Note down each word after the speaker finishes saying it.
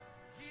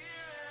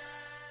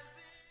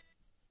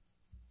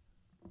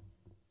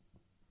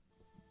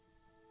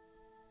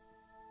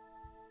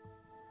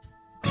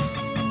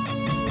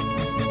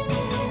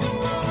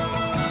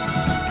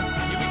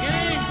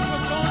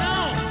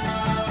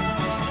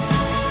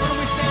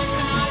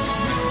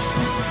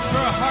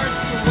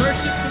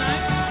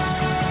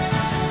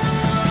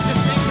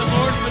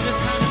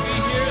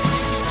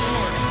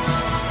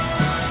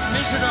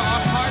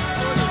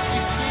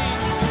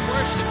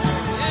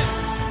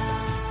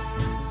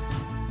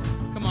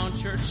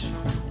church.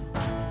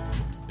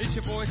 Lift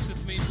your voice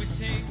with me. We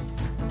sing.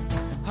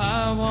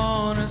 I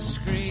want to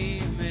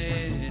scream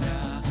it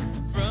out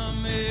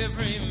from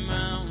every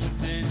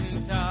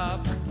mountain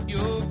top.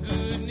 Your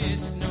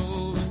goodness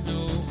knows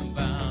no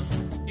bounds.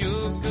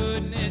 Your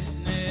goodness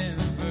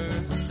never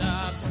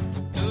stops.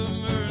 Your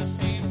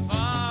mercy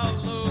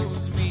follows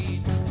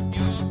me.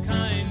 Your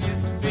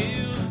kindness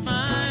fills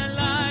my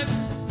life.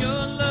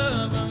 Your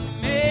love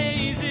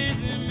amazes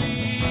me.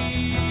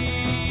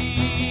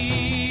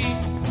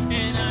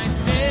 And I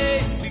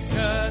say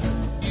because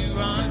you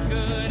are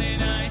good,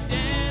 and I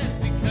dance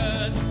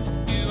because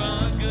you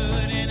are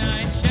good, and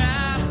I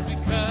shout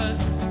because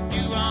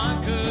you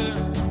are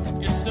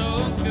good. You're so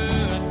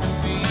good to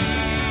me.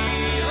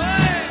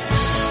 Hey!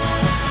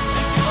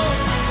 Thank you, Lord.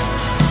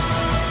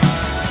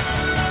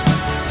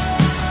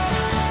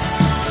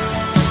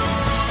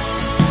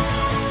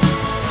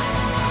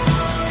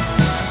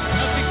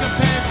 Nothing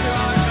compares to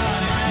our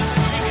God. Amen.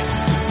 Sing it.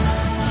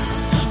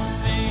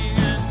 Nothing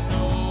and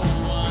no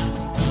one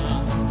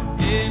comes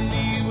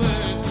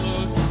anywhere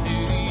close to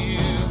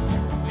you.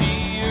 The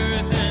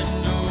earth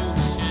and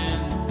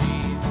oceans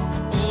deep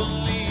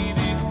only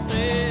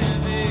declare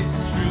this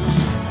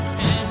truth.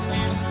 And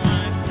in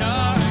my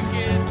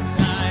darkest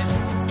night,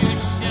 you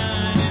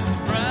shine as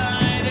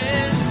bright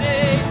as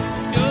day.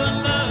 Your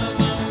love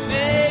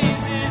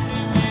amazes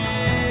me.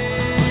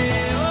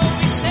 Oh,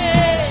 we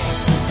say,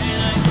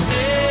 and I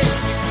say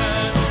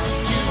because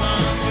you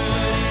are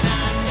good, and I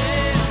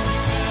dance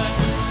because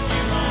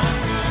you are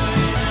good,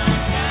 and I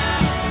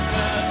shout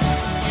because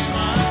you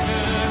are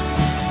good.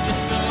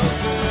 You're so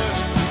good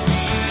to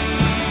me.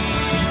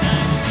 And I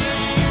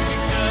sing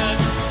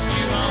because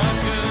you are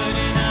good,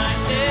 and I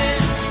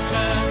dance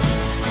because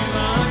you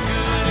are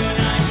good, and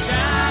I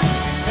shout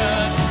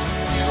because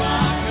you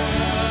are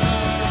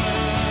good.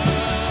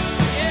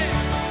 Yeah.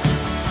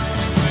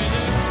 Where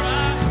the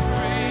rock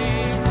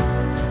prays,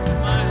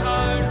 my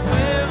heart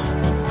will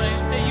proclaim.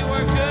 Say you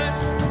are good.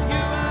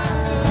 You are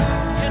good.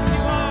 Yes,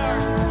 you are.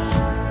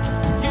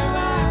 You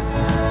are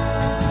good.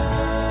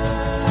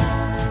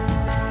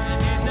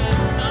 And in the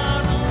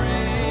sun or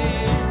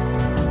rain,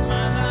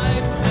 my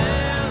life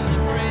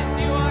celebrates.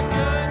 You are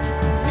good.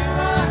 You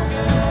are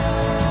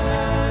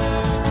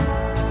good.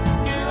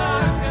 You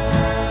are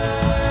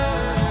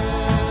good.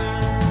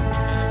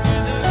 And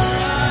with a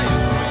cry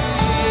of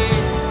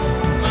praise,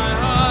 my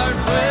heart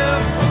will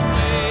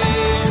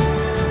proclaim.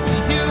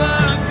 You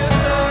are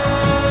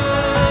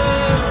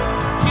good.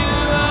 You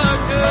are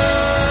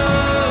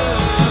good.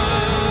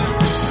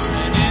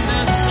 And in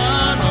the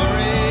sun or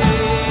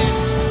rain,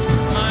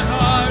 my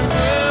heart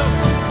will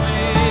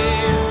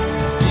proclaim.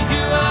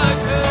 You are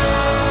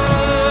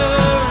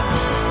good.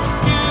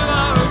 You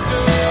are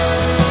good.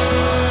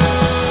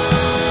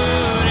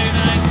 And I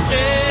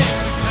sing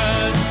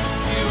because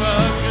you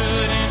are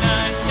good, and I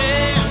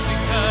dance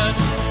because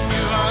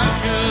you are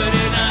good,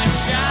 and I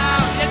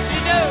shout. Yes, we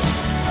do.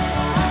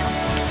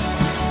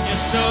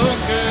 You're so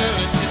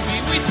good to me.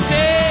 We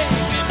sing,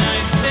 and I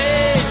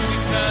sing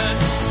because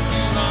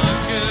you are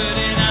good,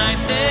 and I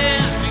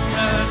dance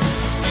because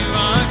you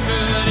are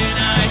good, and I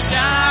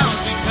shout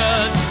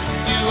because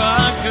you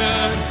are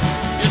good.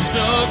 You're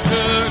so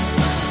good.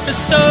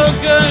 You're so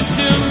good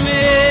to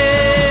me.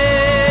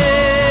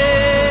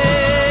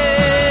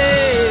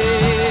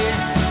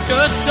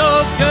 You're so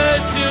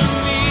good to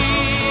me.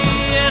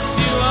 Yes,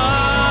 you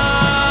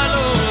are,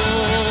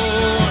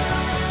 Lord.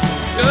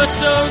 You're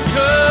so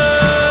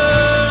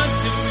good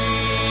to me.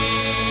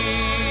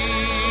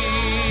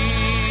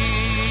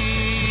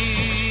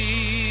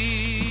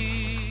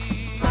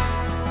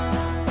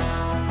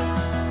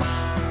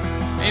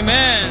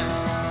 Amen.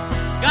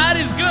 God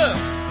is good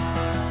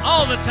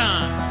all the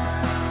time.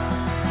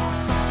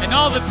 And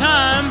all the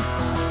time,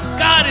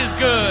 God is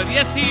good.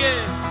 Yes, He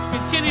is.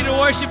 Continue to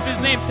worship His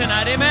name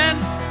tonight. Amen.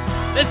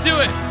 Let's do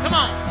it. Come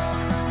on.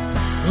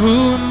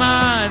 Who am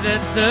I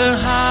that the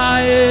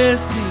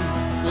highest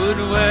King would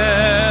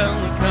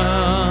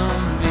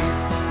welcome me?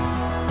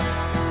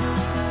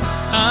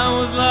 I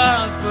was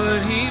lost,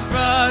 but He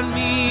brought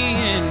me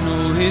in.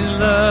 Oh, His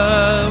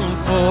love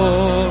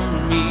for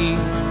me.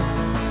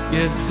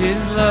 Yes,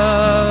 His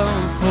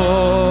love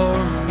for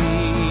me.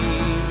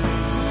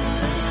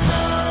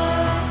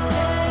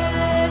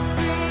 Sets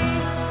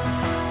free,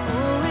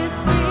 oh, it's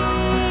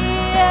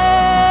free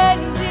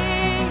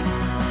indeed.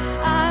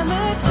 I'm a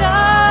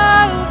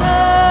child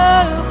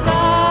of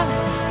God.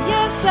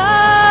 Yes, I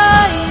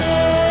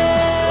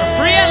am.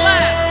 Free at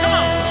last. Come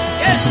on.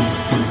 Yes.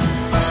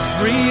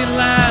 Free at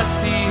last.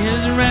 He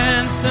has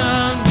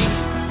ransomed me.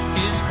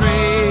 His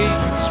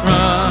grace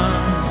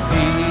runs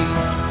deep.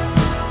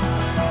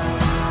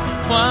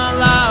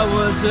 While I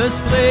was a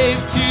slave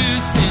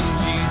to sin,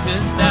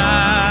 Jesus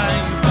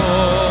died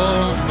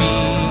for me.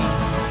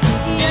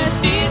 Yes,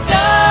 He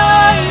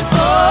died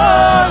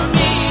for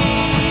me.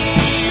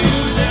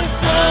 The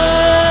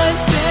sun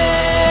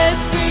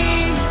sets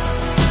free,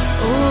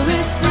 oh,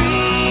 it's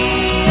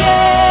free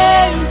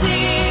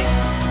indeed.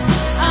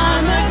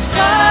 I'm a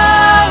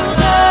child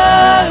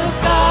of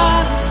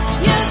God.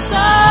 Yes, I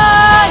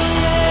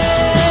am.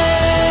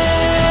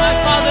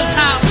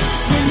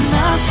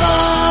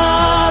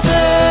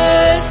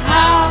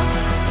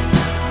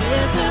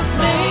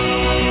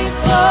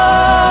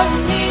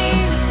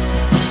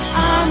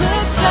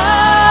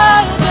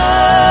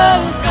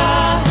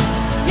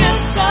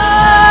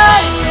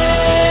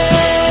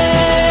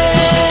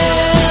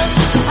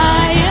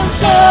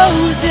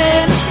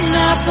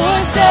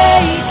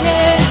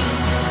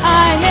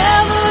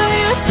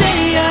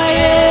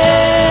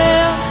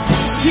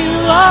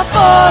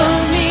 for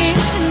me,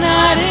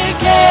 not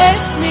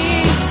against me.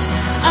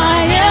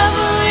 I am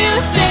who you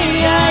say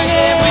I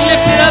am. We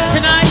lift it up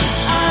tonight.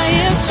 I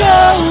am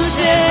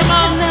chosen,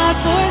 not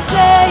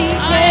forsaken.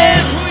 I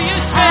am who you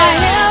say. I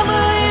am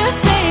who you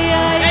say I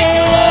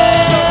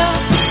am.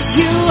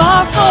 You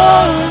are for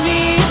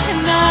me,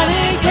 not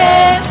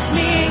against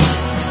me.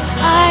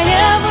 I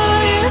am who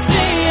you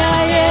say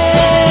I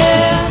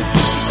am.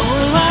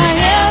 Oh, I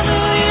am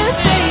who you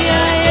say I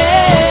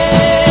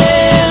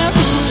am.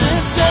 Who the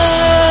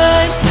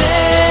Son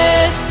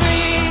sets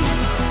free,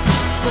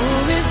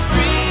 oh, is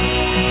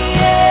free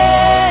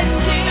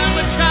indeed. I'm a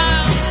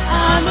child.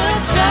 I'm a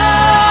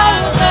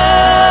child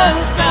of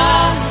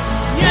God.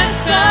 Yes,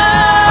 I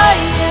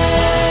am.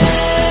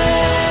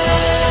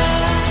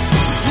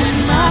 In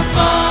my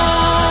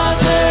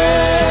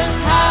Father's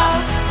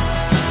house,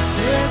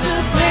 there's a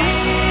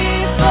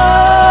place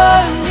for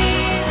me.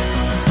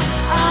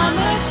 I'm a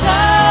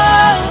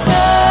child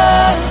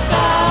of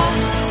God.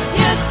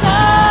 Yes, I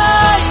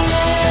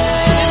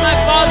am. In my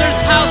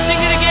Father's house, sing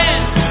it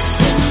again.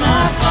 In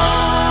my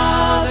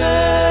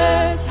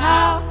Father's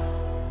house,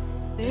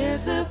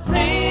 there's a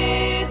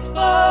place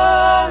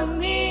for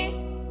me.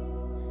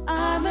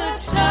 I'm a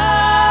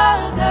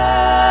child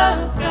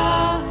of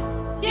God.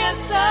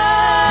 Yes, I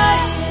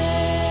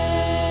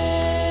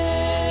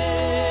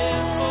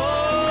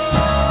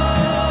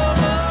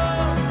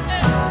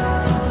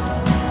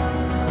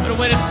am. What a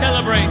way to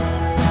celebrate.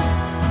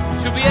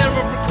 To be able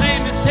to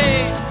proclaim to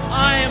say,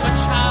 I am a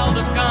child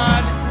of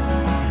God.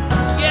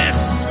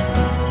 Yes,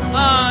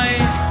 I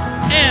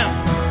am.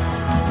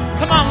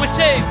 Come on, we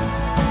say,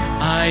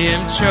 I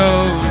am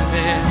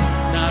chosen,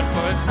 not for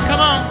us. Come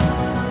on.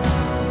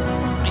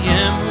 I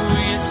am who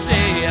you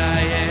say I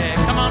am.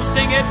 Come on,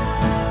 sing it.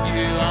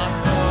 You are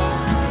for.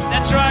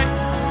 That's right.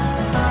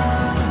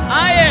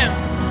 I am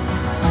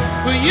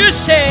who you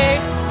say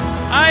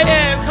I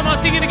am. Come on,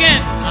 sing it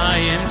again. I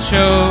am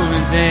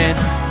chosen,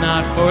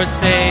 not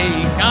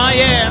forsake. I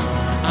am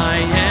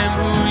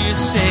who you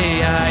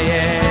say I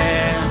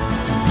am.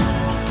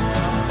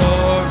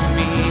 For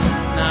me,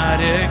 not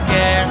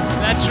against.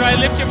 That's right,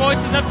 lift your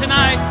voices up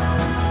tonight.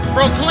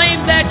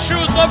 Proclaim that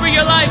truth over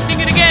your life. Sing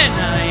it again.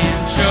 I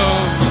am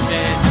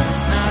chosen,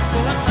 not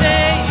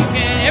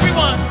forsaken.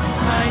 Everyone,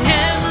 I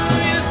am who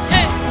you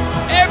say.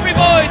 Every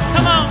voice,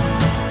 come on.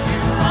 You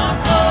are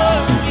for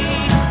me,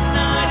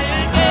 not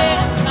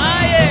against.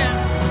 I am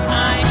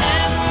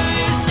who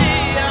you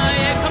say I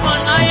am. Come on,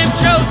 I am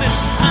chosen.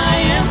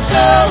 I am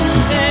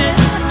chosen,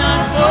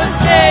 not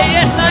forsaken.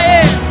 Yes,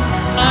 I am.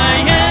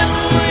 I am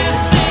who you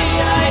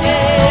say I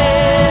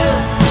am.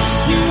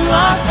 You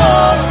are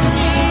for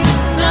me,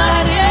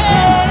 not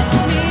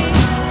against me.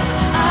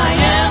 I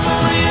am who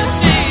you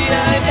say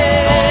I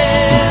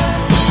am.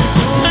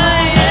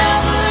 I am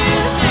who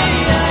you say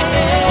I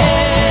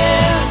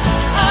am.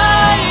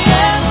 I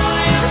am who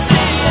you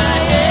say I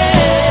am.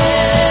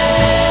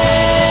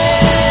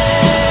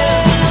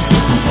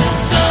 The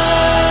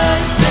Son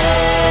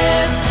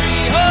sets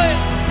free,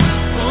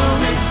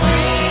 oh, is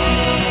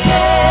free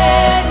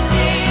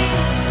indeed.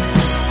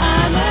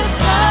 I'm a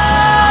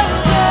child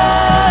of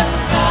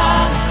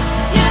God.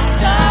 Yes,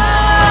 I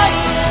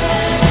am.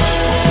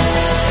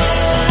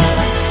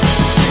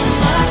 In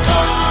my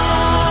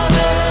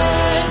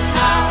Father's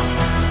house,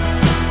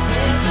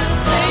 there's a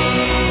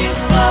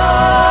place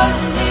for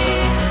me.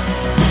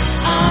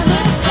 I'm a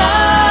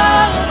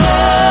child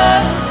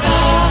of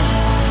God.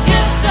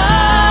 Yes, I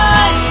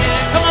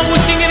am. Come on,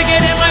 we'll sing it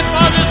again. In my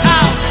Father's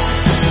house.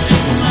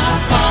 In my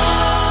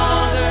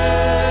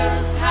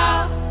Father's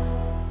house,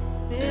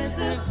 there's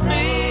a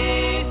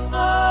place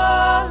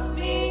for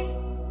me.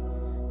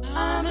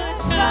 I'm a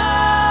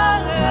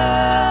child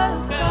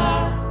of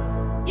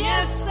God.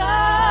 Yes, I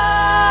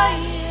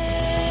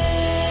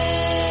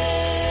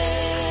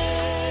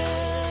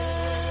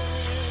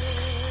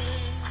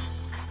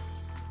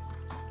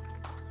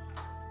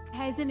am.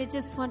 Hey, isn't it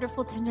just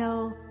wonderful to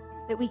know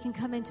that we can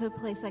come into a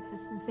place like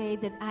this and say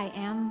that I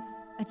am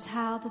a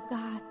child of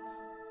God?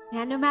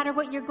 And no matter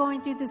what you're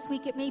going through this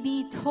week, it may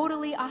be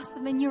totally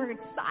awesome and you're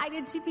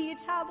excited to be a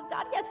child of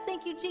God. Yes,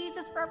 thank you,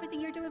 Jesus, for everything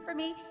you're doing for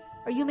me.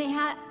 Or you may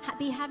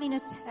be having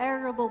a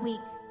terrible week,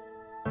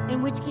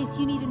 in which case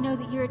you need to know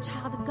that you're a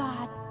child of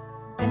God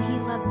and He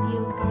loves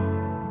you.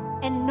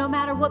 And no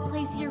matter what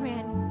place you're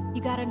in,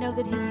 you got to know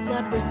that His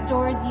blood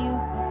restores you,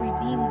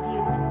 redeems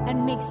you,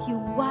 and makes you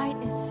white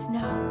as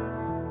snow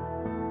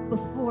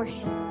before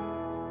Him.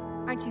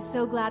 Aren't you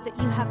so glad that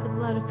you have the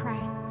blood of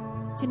Christ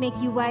to make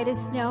you white as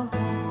snow?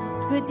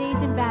 Good days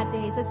and bad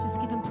days, let's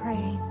just give Him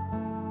praise.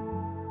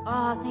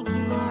 Oh, thank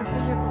you, Lord, for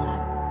your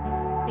blood.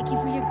 Thank you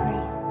for your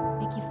grace.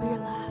 Thank you for your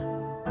love.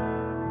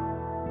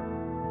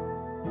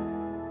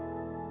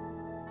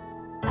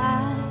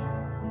 I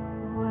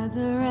was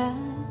a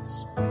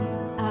wretch.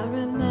 I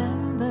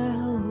remember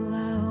who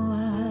I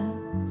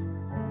was.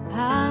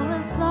 I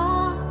was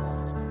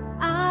lost.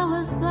 I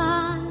was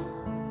blind.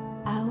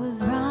 I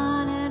was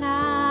running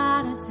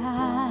out of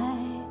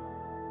time.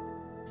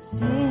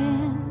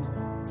 Sin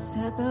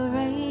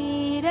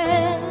separated.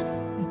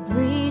 The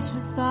breach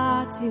was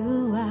far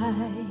too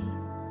wide.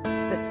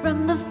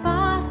 From the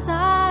far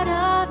side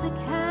of the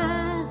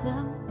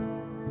chasm,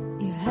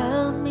 you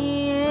held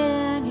me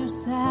in your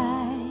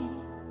sight.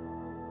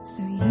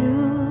 So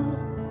you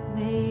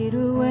made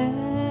a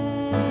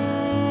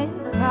way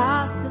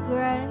across the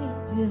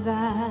great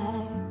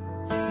divide.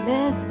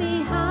 Left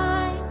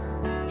behind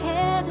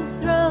heaven's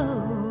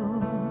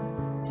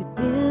throne to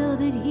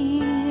build it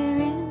here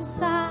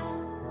inside.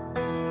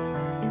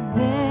 And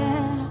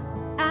there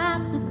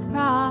at the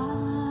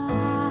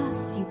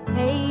cross, you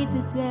paid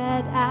the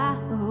debt I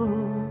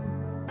owe.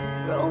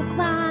 Broke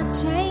my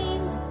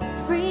chains,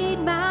 freed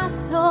my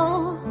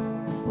soul.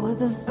 For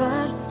the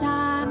first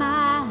time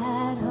I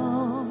had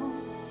hope.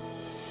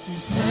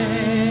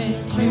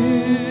 Thank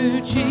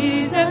you,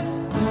 Jesus,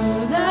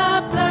 for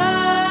the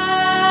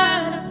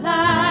blood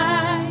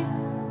applied.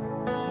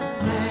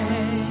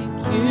 Thank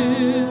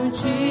you,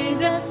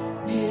 Jesus,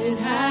 it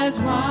has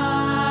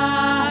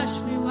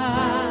washed me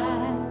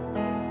white.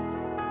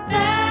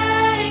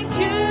 Thank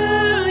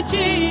you,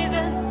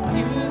 Jesus,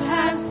 you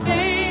have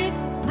saved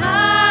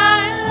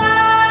my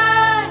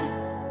life.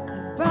 You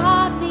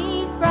brought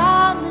me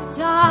from the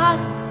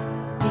darkness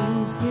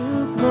into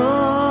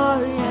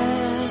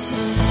glorious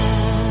light.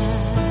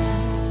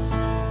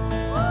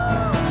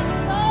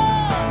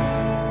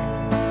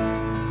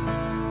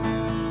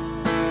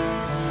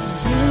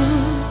 You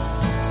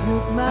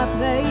took my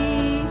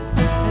place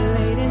and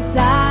laid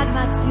inside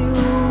my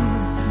tomb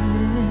of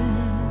sin.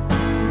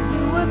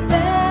 You were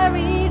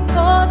buried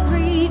for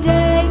 3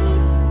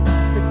 days,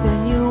 but then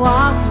you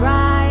walked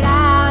right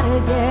out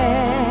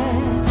again.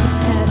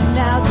 And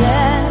now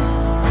death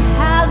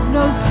has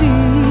no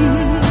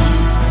sting,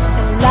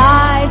 and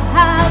life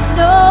has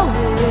no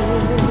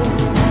end.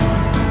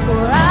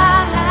 For I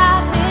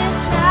have been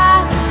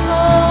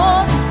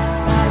transformed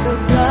by the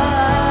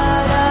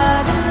blood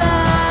of the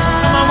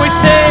Lamb. Come on, we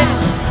say,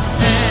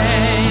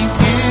 thank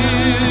you,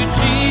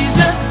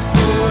 Jesus,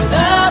 for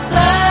the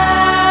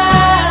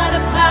blood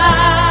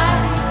applied.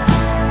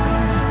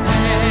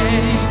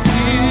 Thank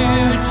you,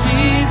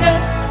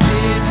 Jesus,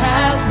 it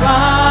has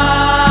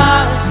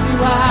washed me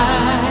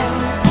white.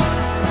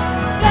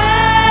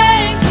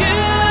 Thank you,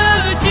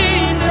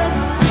 Jesus,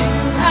 you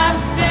have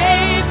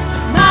saved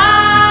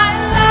my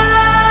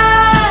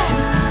life.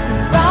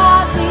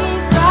 Brought me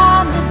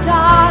from the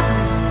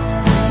darkness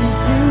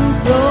into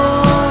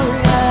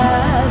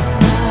glorious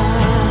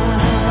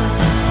light.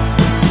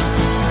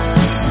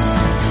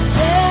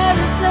 There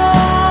is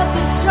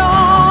nothing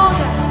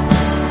stronger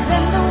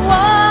than the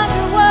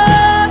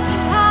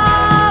wonder-working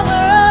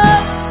power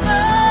of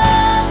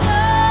love.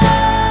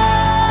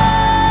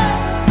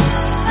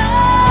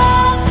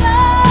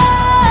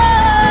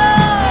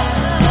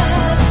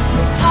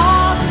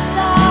 All the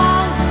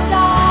sons and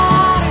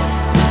daughters,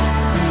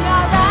 we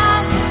are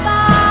ransomed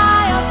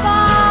by our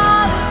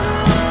Father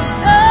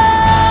through the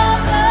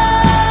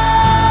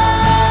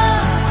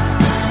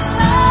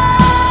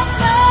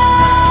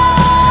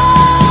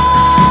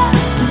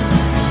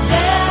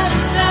There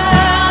is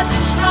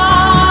nothing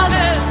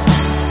stronger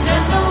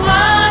than the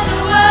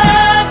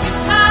wonder-working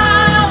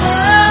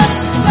power of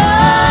the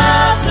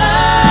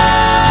blood.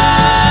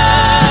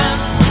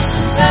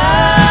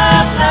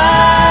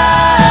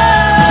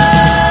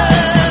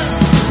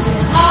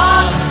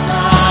 All the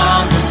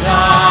sons and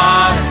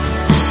daughters,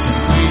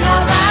 we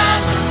are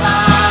ransomed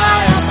by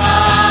our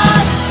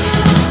Father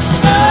through the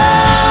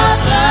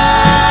blood.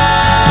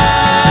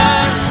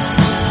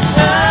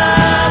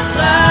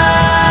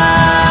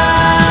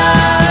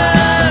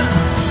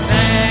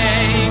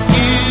 Thank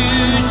you,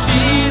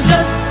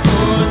 Jesus,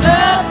 for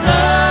the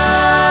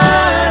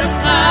blood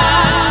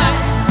applied.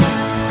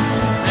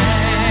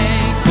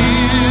 Thank you,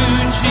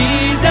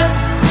 Jesus,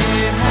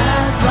 it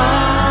has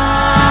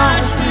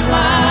washed me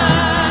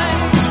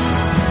white.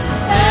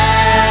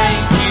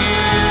 Thank you,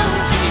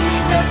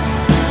 Jesus,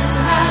 you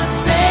have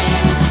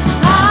saved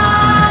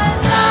my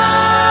life.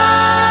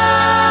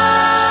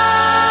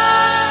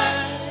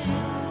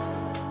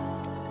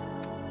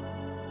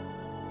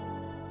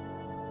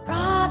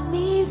 brought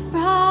me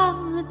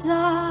from the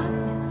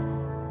darkness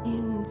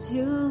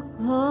into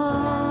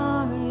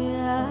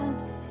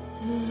glorious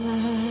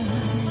light.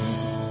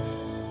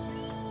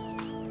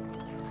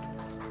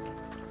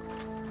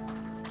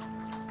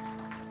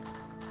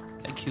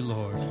 Thank you,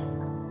 Lord.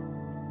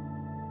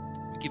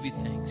 We give you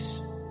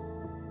thanks.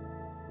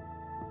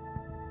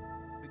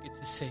 We get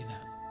to say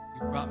that.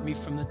 You brought me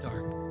from the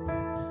darkness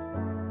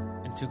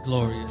into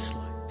glorious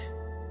light.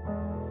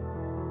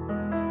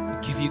 We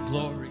give you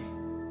glory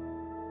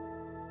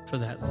for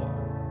that,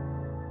 Lord.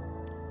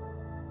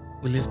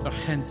 We lift our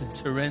hands in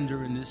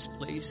surrender in this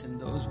place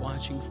and those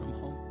watching from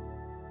home.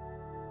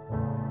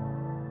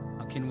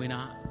 How can we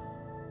not?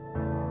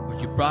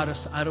 Lord, you brought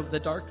us out of the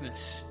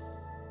darkness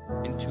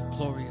into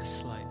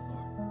glorious light,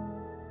 Lord.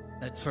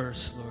 That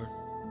verse, Lord,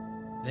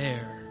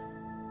 there,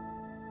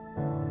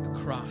 the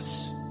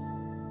cross,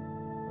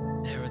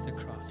 there at the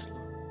cross,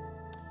 Lord.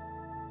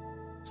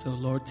 So,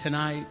 Lord,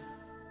 tonight,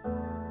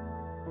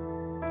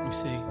 we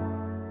say,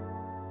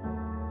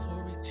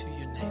 glory to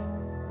your name.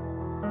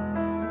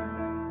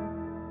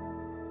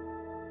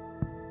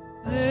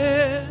 There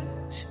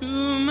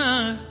to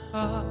my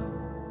heart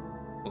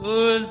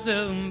was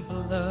the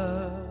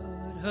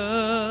blood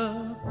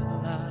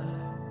applied.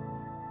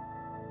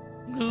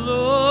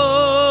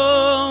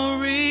 Glory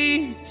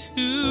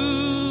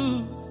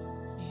to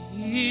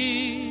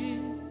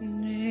His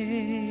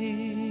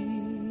name.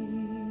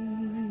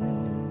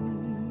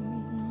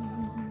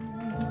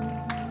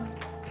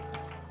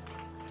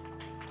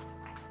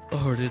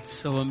 Lord, it's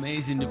so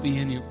amazing to be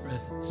in your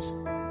presence.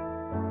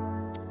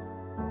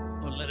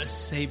 Lord, let us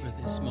savor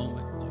this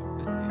moment, Lord,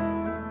 with you,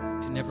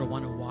 to never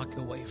want to walk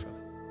away from it.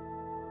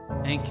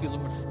 Thank you,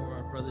 Lord, for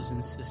our brothers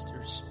and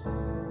sisters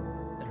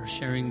that are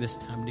sharing this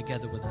time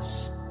together with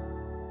us.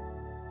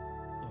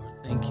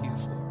 Lord, thank you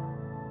for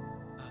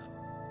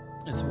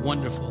this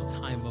wonderful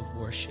time of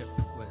worship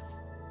with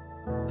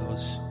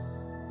those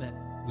that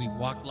we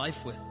walk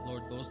life with,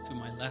 Lord, those to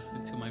my left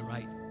and to my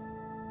right.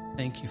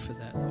 Thank you for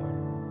that,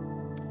 Lord.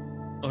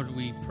 Lord,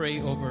 we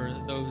pray over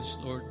those,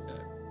 Lord,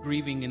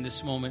 grieving in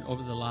this moment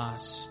over the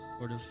loss,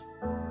 Lord, of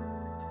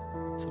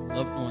some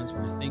loved ones.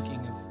 We're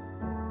thinking of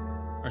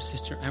our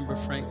sister Amber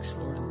Franks,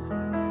 Lord,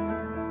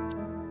 and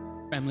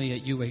the family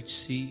at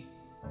UHC,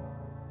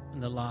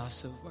 and the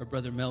loss of our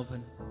brother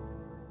Melvin.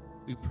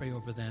 We pray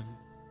over them.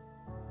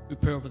 We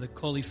pray over the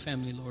Coley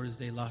family, Lord, as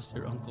they lost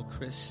their Uncle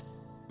Chris.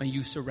 May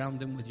you surround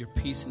them with your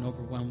peace and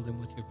overwhelm them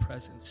with your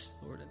presence,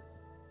 Lord. And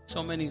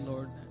so many,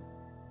 Lord,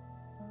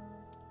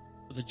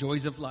 for the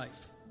joys of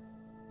life,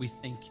 we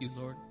thank you,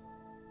 Lord.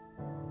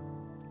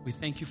 We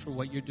thank you for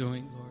what you're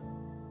doing, Lord.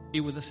 Be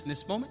with us in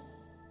this moment.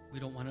 We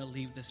don't want to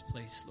leave this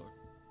place, Lord.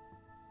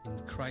 In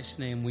Christ's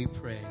name we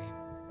pray.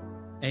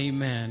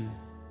 Amen.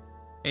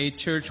 Hey,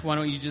 church, why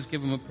don't you just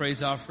give them a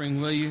praise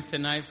offering, will you,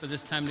 tonight for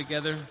this time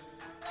together?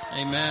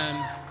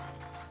 Amen.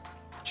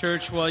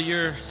 Church, while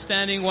you're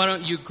standing, why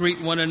don't you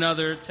greet one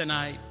another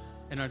tonight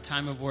in our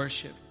time of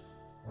worship?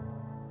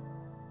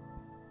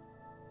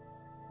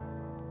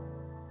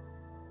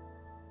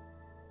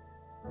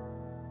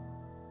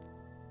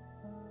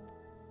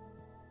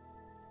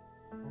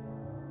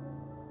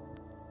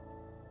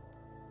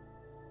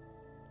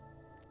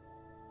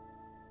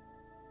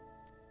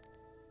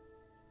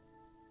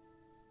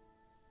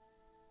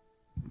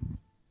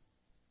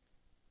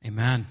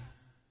 Amen.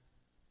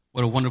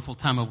 What a wonderful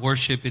time of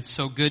worship. It's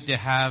so good to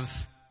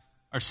have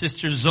our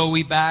sister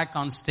Zoe back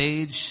on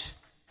stage.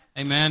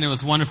 Amen. It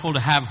was wonderful to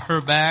have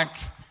her back.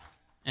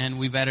 And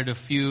we've added a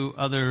few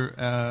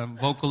other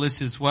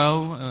vocalists as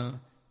well.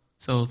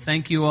 So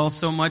thank you all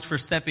so much for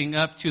stepping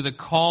up to the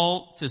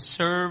call to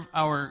serve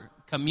our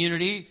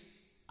community,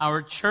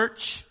 our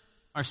church.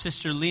 Our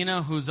sister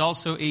Lena, who's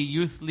also a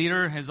youth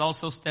leader, has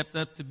also stepped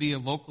up to be a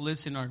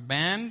vocalist in our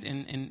band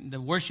and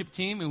the worship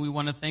team. And we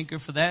want to thank her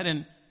for that.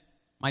 And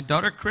my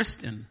daughter,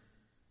 Kristen,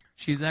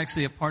 she's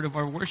actually a part of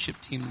our worship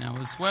team now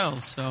as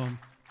well. So,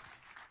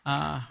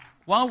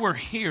 while we're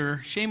here,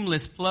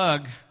 shameless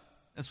plug,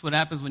 that's what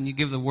happens when you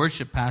give the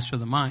worship pastor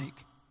the mic.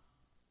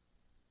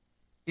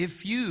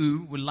 If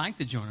you would like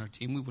to join our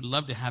team, we would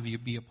love to have you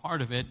be a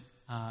part of it.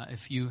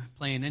 If you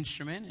play an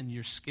instrument and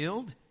you're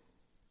skilled,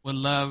 we'd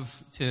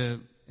love to,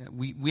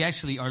 we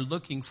actually are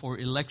looking for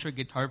electric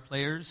guitar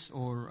players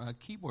or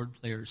keyboard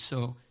players.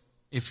 So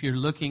if you're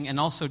looking, and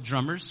also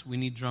drummers, we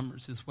need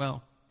drummers as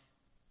well.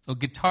 So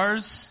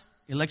guitars,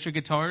 electric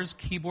guitars,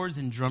 keyboards,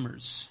 and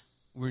drummers.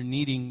 We're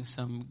needing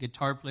some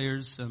guitar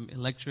players, some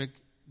electric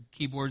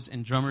keyboards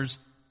and drummers.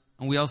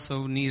 And we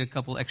also need a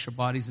couple extra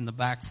bodies in the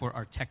back for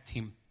our tech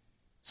team.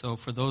 So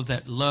for those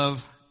that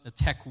love the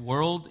tech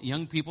world,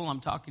 young people, I'm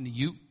talking to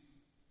you.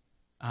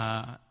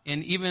 And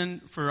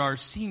even for our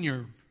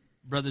senior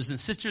brothers and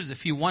sisters,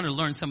 if you want to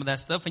learn some of that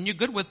stuff and you're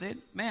good with it,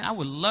 man, I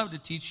would love to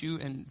teach you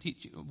and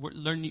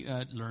learn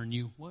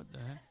you. What the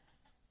heck?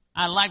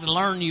 I'd like to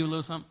learn you a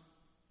little something.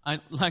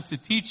 I'd like to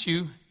teach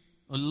you.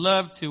 I'd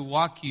love to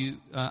walk you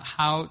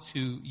how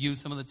to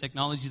use some of the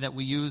technology that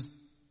we use,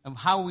 of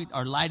how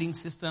our lighting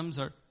systems,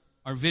 our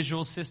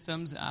visual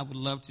systems. I would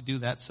love to do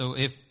that. So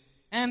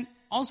and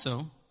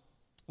also,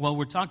 while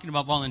we're talking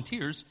about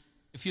volunteers,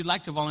 if you'd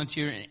like to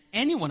volunteer in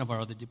any one of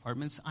our other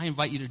departments, I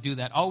invite you to do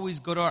that. Always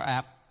go to our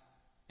app,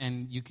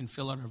 and you can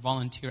fill out our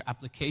volunteer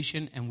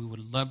application, and we would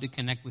love to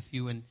connect with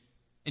you. And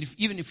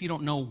even if you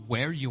don't know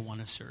where you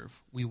want to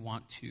serve, we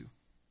want to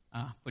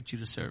put you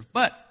to serve.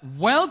 But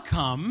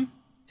welcome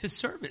to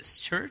service,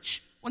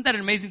 church. Wasn't that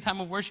an amazing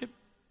time of worship?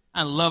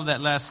 I love that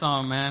last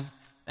song, man.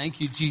 Thank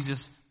you,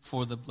 Jesus,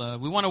 for the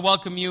blood. We want to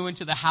welcome you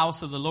into the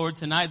house of the Lord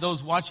tonight.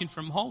 Those watching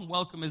from home,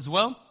 welcome as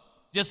well.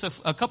 Just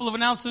a couple of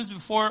announcements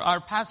before our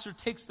pastor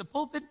takes the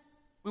pulpit.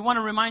 We want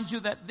to remind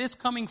you that this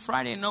coming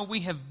Friday, I know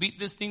we have beat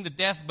this thing to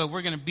death, but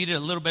we're going to beat it a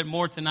little bit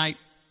more tonight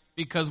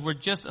because we're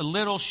just a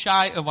little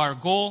shy of our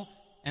goal,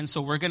 and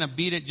so we're going to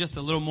beat it just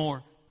a little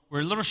more.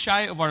 We're a little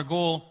shy of our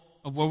goal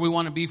of where we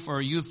want to be for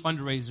our youth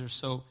fundraiser.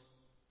 So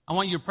I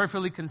want you to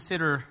perfectly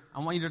consider, I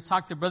want you to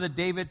talk to Brother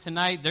David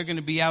tonight. They're going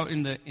to be out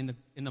in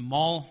the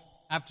mall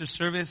after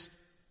service.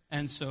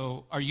 And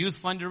so our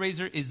youth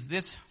fundraiser is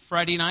this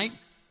Friday night.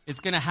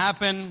 It's going to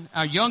happen.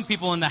 Our young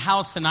people in the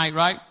house tonight,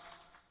 right?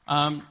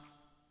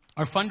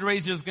 Our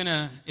fundraiser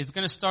is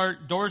gonna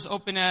start. Doors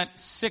open at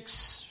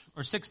 6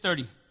 or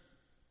 6:30.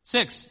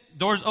 6.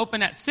 Doors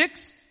open at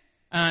 6.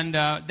 And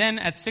then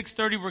at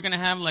 6:30, we're going to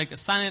have like a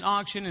silent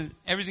auction, and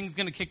everything's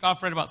going to kick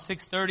off right about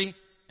 6:30, and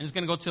it's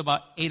going to go to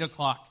about 8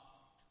 o'clock.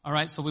 All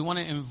right, so we want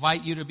to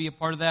invite you to be a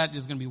part of that.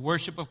 There's going to be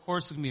worship, of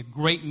course. It's going to be a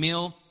great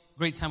meal,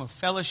 great time of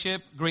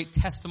fellowship, great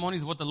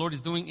testimonies of what the Lord is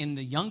doing in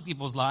the young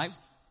people's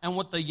lives, and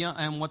what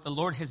the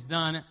Lord has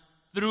done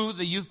through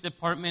the youth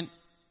department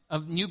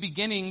of New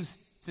Beginnings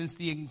since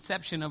the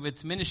inception of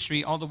its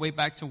ministry, all the way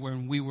back to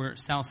when we were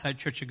Southside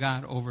Church of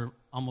God over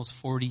almost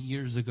 40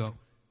 years ago.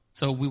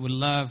 So we would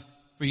love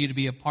for you to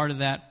be a part of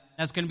that.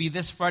 That's going to be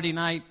this Friday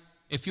night.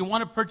 If you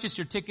want to purchase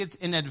your tickets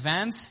in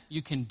advance,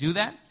 you can do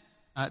that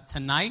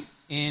tonight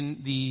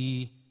in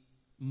the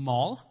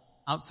mall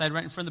outside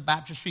right in front of the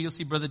baptistry. You'll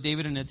see Brother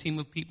David and a team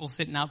of people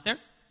sitting out there.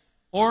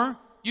 Or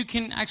you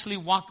can actually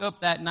walk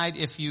up that night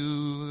if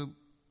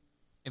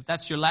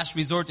that's your last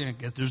resort and I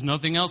guess there's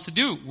nothing else to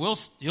do. We'll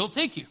still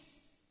take you.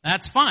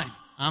 That's fine.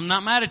 I'm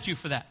not mad at you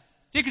for that.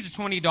 Tickets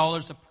are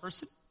 $20 a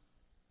person.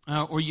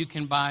 Or you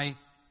can buy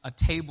a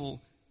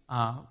table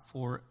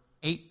for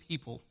 8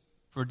 people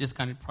for a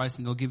discounted price,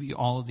 and they'll give you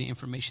all of the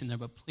information there.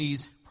 But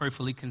please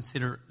prayerfully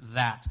consider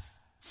that.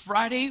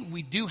 Friday,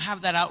 we do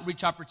have that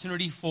outreach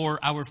opportunity for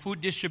our food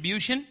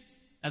distribution.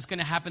 That's going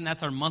to happen.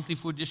 That's our monthly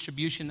food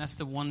distribution. That's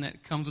the one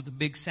that comes with the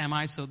big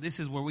semi. So this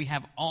is where we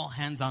have all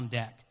hands on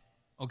deck.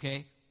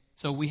 Okay?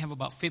 So we have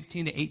about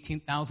 15 to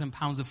 18,000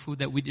 pounds of food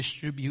that we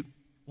distribute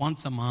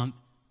once a month.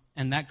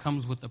 And that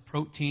comes with the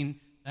protein.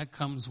 That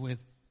comes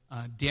with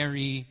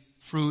dairy,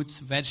 fruits,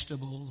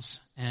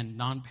 vegetables, and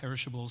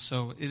non-perishables.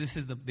 So this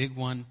is the big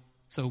one.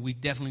 So we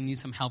definitely need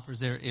some helpers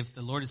there. If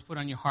the Lord has put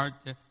on your heart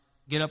to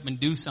get up and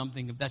do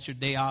something, if that's your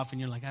day off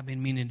and you're like, I've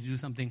been meaning to do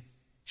something,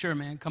 sure,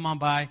 man, come on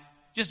by.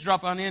 Just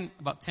drop on in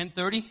about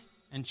 10:30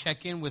 and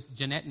check in with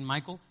Jeanette and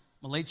Michael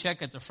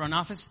Malaychek at the front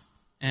office,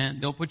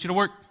 and they'll put you to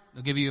work.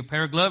 They'll give you a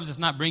pair of gloves. If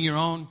not, bring your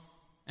own,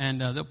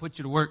 and they'll put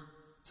you to work.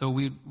 So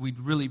we'd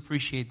really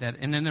appreciate that.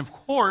 And then, of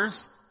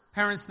course,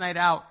 Parents' Night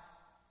Out.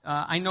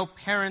 I know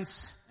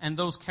parents and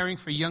those caring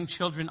for young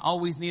children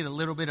always need a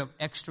little bit of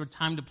extra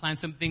time to plan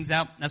some things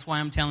out. That's why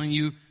I'm telling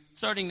you,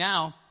 starting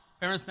now,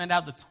 Parents' Night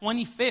Out the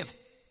 25th.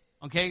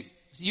 Okay?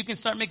 So you can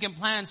start making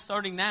plans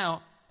starting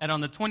now. And on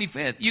the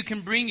 25th, you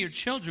can bring your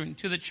children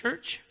to the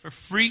church for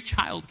free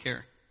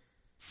childcare.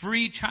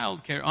 Free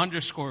childcare,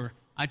 _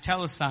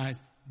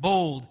 italicized,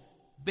 bold,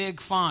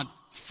 big font,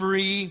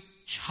 free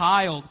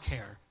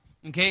childcare.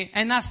 Okay?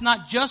 And that's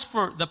not just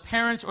for the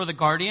parents or the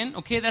guardian.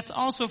 Okay? That's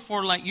also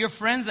for like your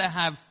friends that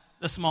have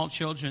the small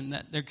children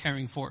that they're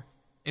caring for.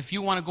 If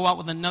you want to go out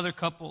with another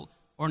couple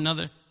or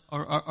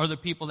other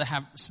people that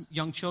have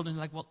young children,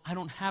 like, well, I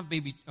don't have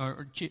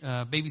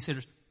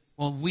babysitters.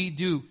 Well, we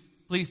do.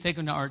 Please take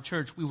them to our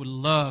church. We would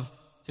love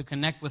to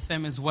connect with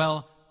them as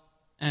well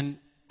and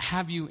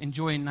have you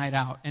enjoy a night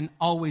out. And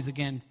always,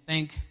 again,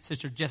 thank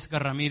Sister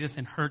Jessica Ramirez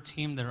and her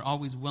team that are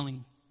always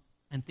willing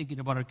and thinking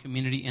about our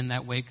community in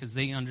that way, because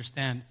they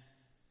understand,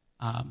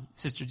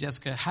 Sister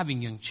Jessica,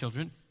 having young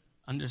children,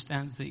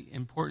 understands the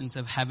importance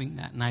of having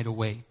that night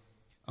away.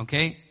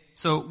 Okay?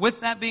 So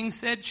with that being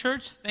said,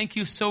 church, thank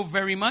you so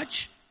very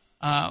much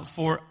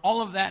for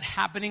all of that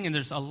happening. And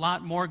there's a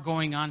lot more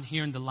going on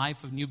here in the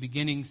life of New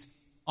Beginnings.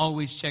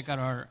 Always check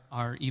out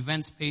our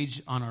events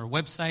page on our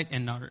website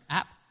and our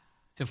app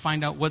to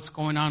find out what's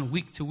going on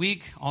week to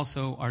week.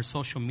 Also our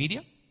social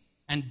media.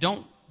 And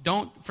don't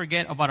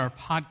forget about our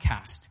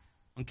podcast.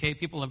 Okay?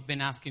 People have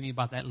been asking me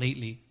about that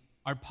lately.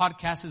 Our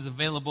podcast is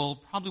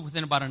available probably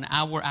within about an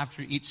hour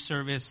after each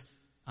service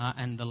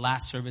and the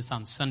last service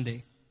on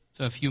Sunday.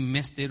 So if you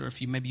missed it, or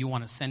if maybe you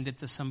want to send it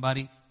to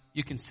somebody,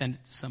 you can send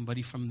it to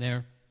somebody from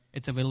there.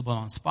 It's available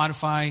on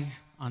Spotify,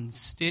 on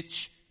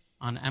Stitch,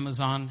 on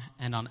Amazon,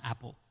 and on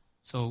Apple.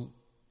 So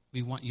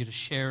we want you to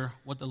share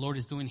what the Lord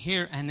is doing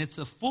here. And it's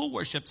a full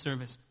worship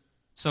service.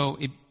 So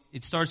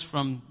it starts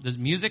from the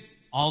music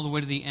all the way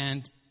to the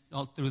end,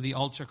 all through the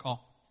altar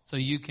call. So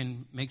you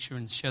can make sure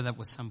and share that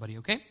with somebody,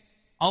 okay?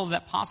 All of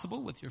that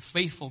possible with your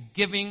faithful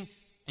giving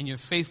and your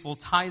faithful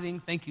tithing.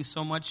 Thank you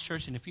so much,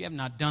 church. And if you have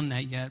not done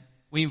that yet,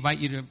 we invite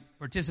you to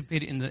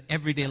participate in the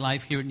everyday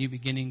life here at New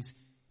Beginnings.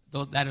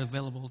 Those that are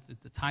available,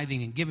 the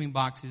tithing and giving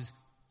boxes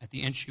at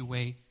the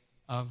entryway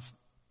of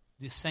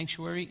this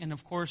sanctuary. And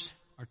of course,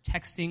 our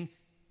texting,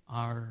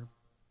 our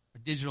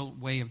digital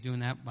way of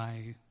doing that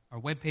by our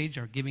webpage,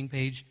 our giving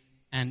page,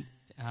 and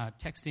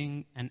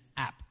texting an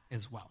app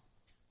as well.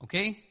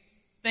 Okay?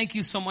 Thank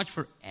you so much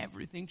for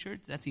everything,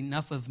 church. That's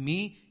enough of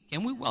me.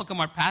 Can we welcome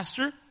our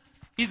pastor?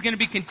 He's going to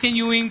be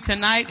continuing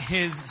tonight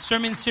his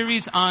sermon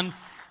series on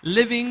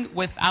living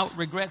without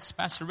regrets.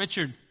 Pastor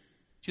Richard,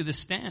 to the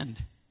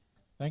stand.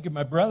 Thank you,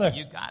 my brother.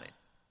 You got it.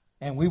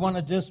 And we want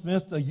to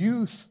dismiss the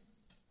youth.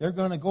 They're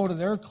going to go to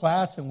their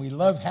class, and we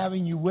love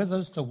having you with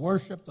us to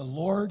worship the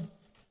Lord.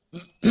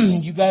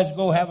 You guys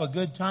go have a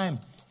good time.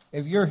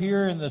 If you're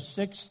here in the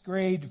 6th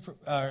grade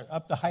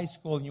up to high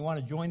school and you want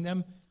to join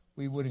them,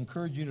 we would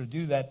encourage you to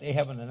do that. They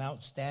have an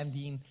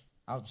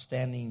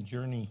outstanding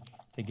journey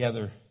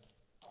together.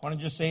 I want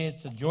to just say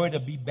it's a joy to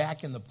be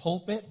back in the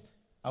pulpit.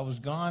 I was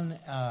gone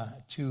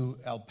to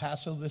El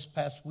Paso this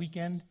past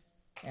weekend,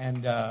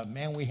 and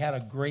man, we had a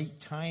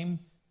great time.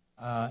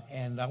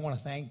 And I want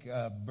to thank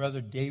Brother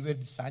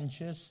David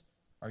Sanchez,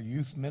 our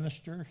youth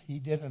minister. He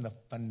did a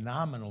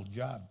phenomenal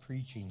job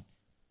preaching.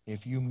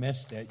 If you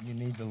missed it, you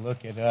need to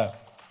look it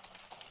up.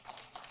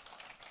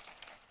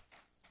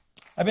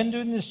 I've been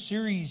doing this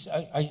series.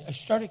 I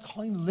started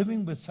calling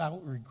Living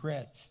Without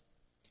Regrets.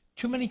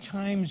 Too many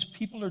times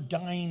people are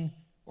dying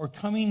or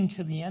coming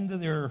to the end of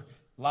their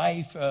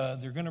life.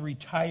 They're going to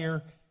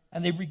retire,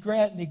 and they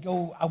regret, and they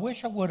go, I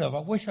wish I would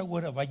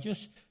have. I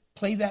just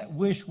play that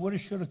wish, woulda,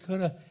 shoulda,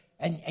 coulda,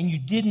 and you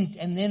didn't.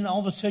 And then all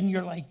of a sudden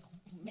you're like,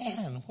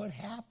 man, what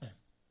happened?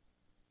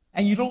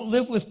 And you don't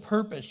live with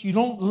purpose. You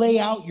don't lay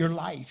out your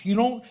life. You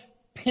don't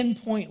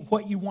pinpoint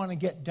what you want to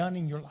get done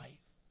in your life.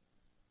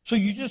 So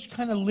you just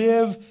kind of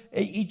live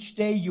each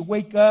day. You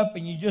wake up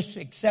and you just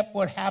accept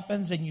what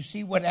happens, and you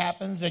see what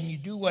happens, and you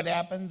do what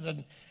happens,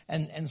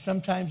 and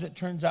sometimes it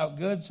turns out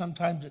good,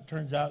 sometimes it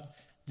turns out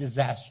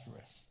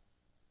disastrous.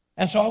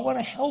 And so I want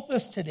to help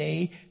us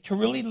today to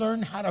really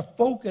learn how to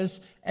focus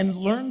and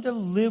learn to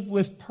live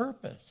with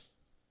purpose.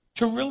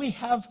 To really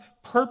have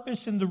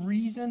purpose in the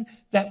reason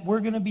that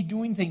we're going to be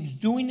doing things.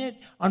 Doing it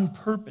on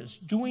purpose.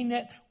 Doing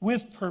it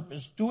with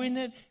purpose. Doing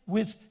it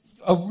with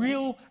a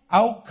real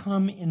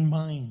outcome in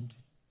mind.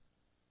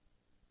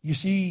 You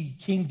see,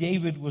 King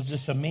David was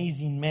this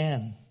amazing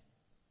man.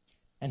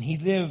 And he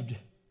lived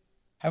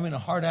having a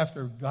heart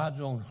after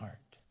God's own heart.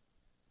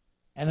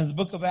 And in the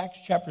book of Acts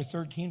chapter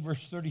 13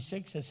 verse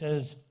 36 it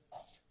says,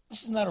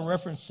 this is not a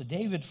reference to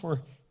David,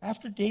 for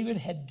after David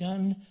had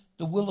done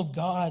the will of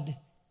God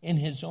in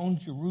his own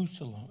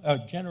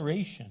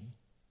generation,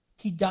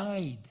 he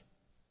died.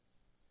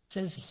 It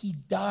says he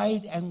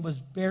died and was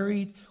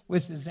buried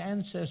with his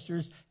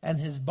ancestors, and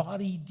his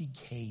body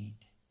decayed.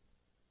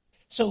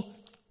 So,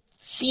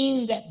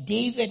 seeing that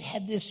David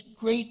had this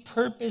great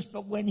purpose,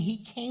 but when he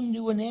came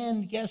to an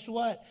end, guess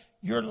what?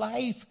 Your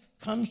life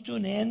comes to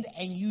an end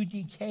and you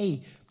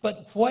decay.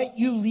 But what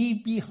you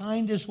leave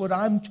behind is what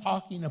I'm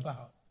talking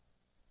about.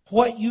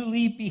 What you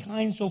leave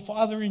behind. So,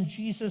 Father, in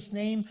Jesus'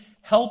 name,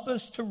 help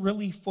us to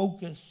really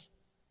focus,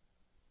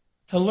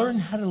 to learn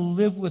how to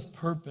live with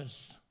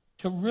purpose,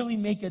 to really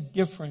make a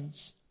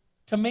difference,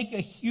 to make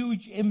a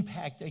huge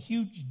impact, a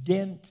huge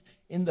dent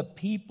in the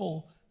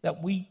people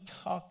that we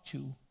talk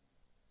to.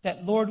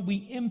 That, Lord, we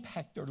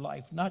impact their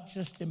life, not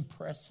just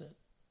impress it.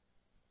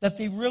 That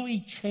they really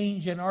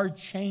change and are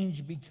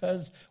changed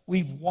because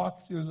we've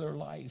walked through their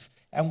life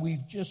and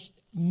we've just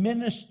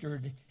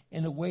ministered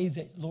in a way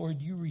that, Lord,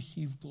 you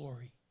receive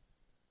glory.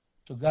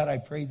 So, God, I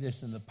pray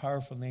this in the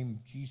powerful name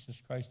of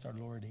Jesus Christ our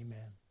Lord. Amen.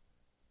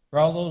 For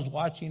all those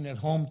watching at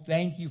home,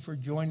 thank you for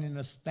joining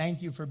us.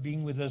 Thank you for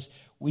being with us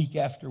week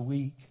after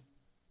week.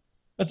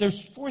 But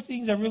there's 4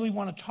 things I really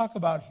want to talk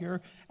about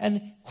here,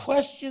 and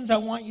questions I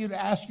want you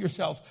to ask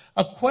yourself.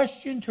 A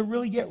question to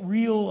really get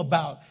real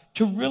about,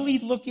 to really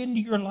look into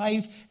your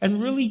life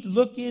and really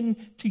look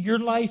into your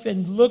life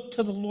and look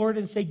to the Lord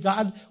and say,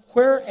 God,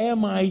 where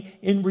am I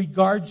in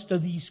regards to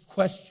these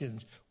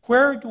questions?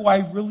 Where do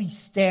I really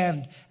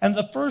stand? And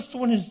the first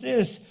one is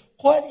this: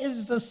 what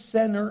is the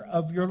center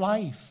of your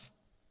life?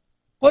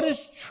 What is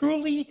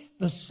truly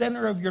the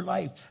center of your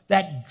life?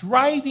 That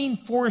driving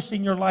force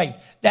in your life.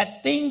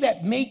 That thing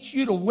that makes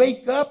you to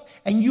wake up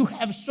and you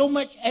have so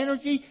much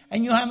energy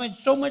and you have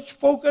so much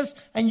focus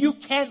and you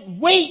can't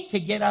wait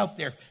to get out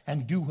there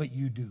and do what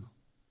you do.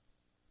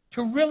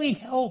 To really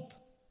help,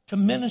 to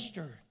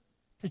minister,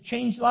 to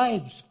change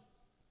lives.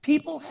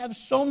 People have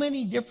so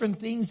many different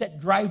things that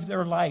drive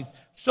their life.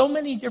 So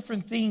many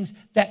different things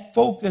that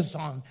focus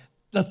on.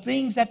 The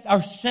things that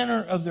are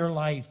center of their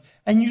life.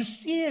 And you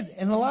see it,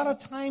 and a lot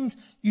of times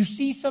you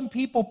see some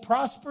people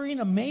prospering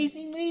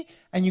amazingly,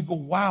 and you go,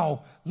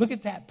 wow, look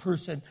at that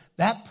person.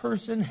 That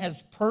person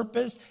has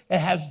purpose, it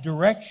has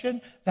direction.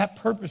 That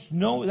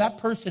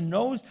person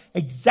knows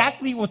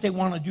exactly what they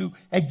want to do,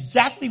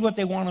 exactly what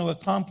they want to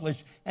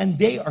accomplish, and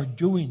they are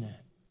doing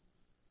it.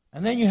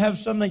 And then you have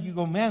some that you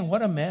go, man,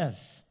 what a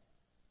mess.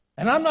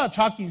 And I'm not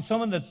talking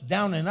someone that's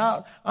down and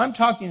out. I'm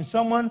talking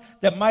someone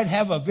that might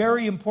have a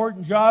very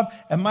important job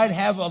and might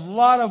have a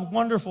lot of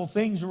wonderful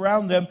things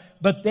around them,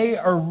 but they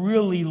are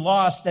really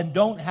lost and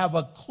don't have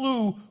a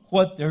clue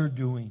what they're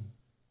doing.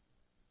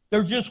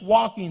 They're just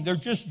walking. They're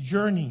just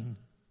journeying.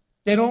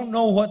 They don't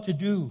know what to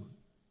do.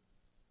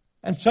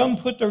 And some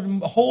put their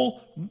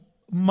whole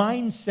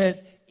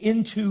mindset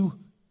into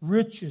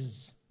riches.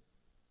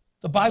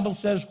 The Bible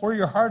says where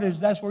your heart is,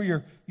 that's where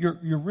your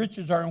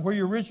riches are. And where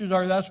your riches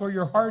are, that's where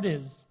your heart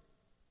is.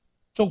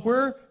 So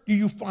where do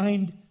you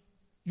find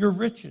your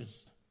riches?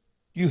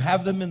 Do you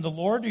have them in the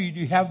Lord, or do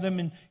you have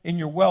them in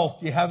your wealth?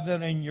 Do you have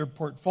them in your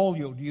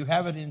portfolio? Do you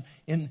have it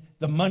in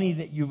the money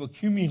that you've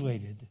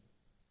accumulated?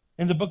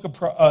 In the book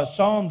of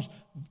Psalms,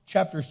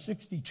 chapter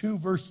 62,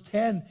 verse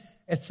 10,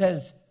 it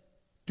says,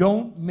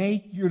 don't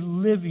make your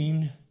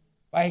living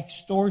by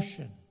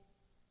extortion,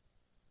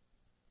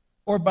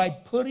 or by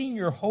putting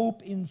your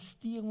hope in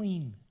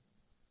stealing.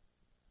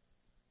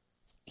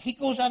 he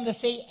goes on to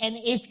say, and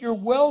if your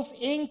wealth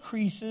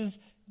increases,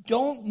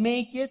 don't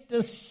make it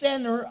the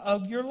center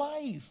of your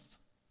life.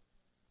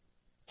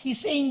 He's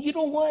saying, you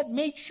know what?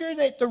 Make sure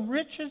that the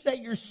riches that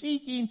you're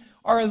seeking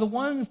are the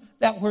ones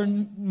that were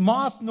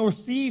moth nor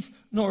thief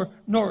nor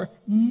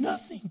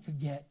nothing could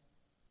get.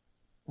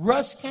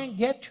 Rust can't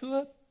get to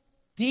it.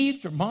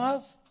 Thieves or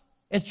moths.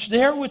 It's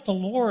there with the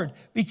Lord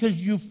because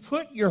you've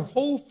put your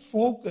whole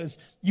focus,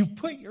 you've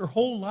put your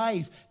whole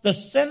life, the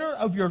center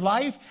of your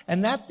life,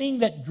 and that thing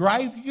that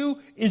drives you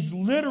is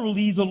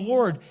literally the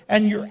Lord.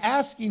 And you're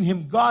asking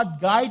Him, God,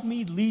 guide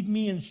me, lead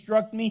me,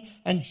 instruct me,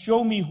 and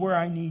show me where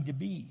I need to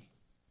be.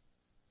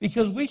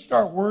 Because we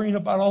start worrying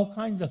about all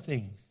kinds of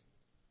things.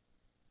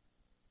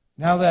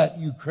 Now that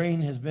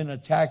Ukraine has been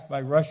attacked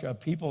by Russia,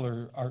 people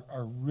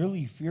are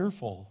really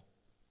fearful.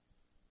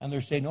 And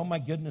they're saying, oh my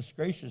goodness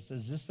gracious,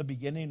 is this the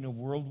beginning of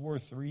World War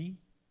III?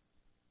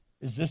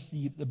 Is this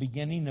the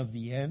beginning of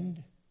the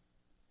end?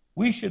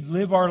 We should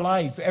live our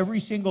life every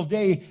single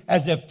day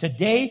as if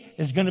today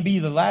is going to be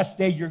the last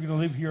day you're going to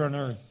live here on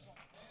earth.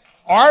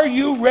 Are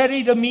you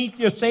ready to meet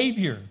your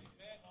Savior?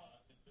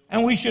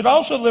 And we should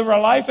also live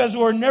our life as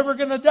we're never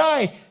going to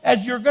die,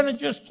 as you're going to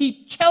just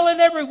keep telling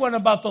everyone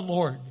about the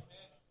Lord.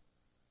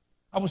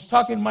 I was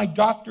talking to my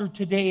doctor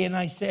today, and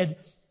I said,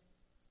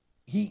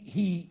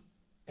 he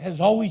has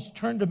always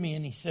turned to me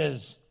and he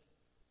says,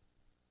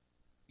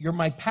 you're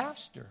my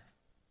pastor.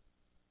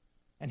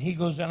 And he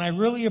goes, and I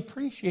really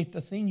appreciate the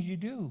things you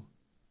do.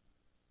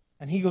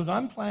 And he goes,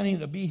 I'm planning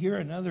to be here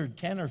another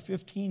 10 or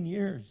 15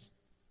 years.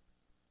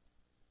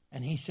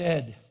 And he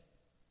said,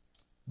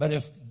 but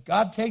if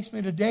God takes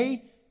me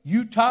today,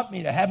 you taught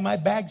me to have my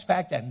bags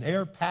packed, and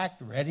they're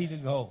packed, ready to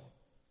go.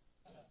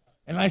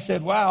 And I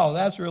said, wow,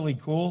 that's really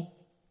cool.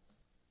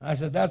 And I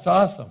said, that's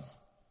awesome.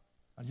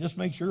 I just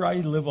make sure I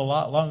live a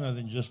lot longer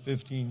than just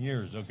 15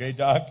 years, okay,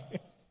 Doc?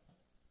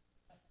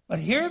 But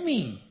hear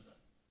me.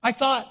 I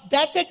thought,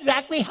 that's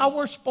exactly how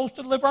we're supposed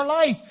to live our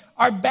life.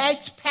 Our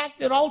bags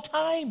packed at all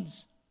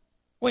times.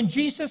 When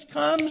Jesus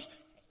comes,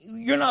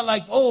 you're not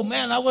like, oh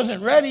man, I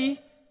wasn't ready.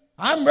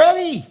 I'm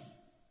ready.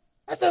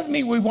 That doesn't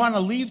mean we want to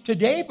leave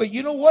today, but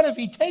you know what? If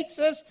He takes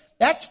us,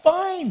 that's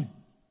fine.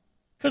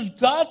 Because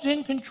God's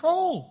in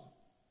control.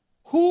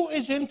 Who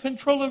is in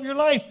control of your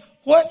life?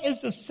 What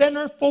is the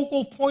center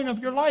focal point of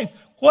your life?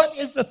 What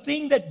is the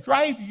thing that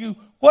drives you?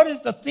 What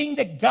is the thing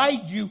that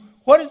guides you?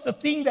 What is the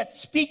thing that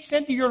speaks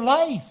into your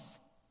life?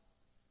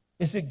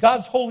 Is it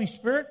God's Holy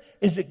Spirit?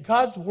 Is it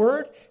God's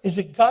Word? Is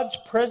it God's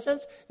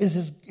presence? Is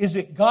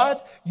it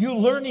God, you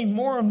learning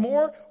more and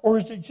more? Or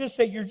is it just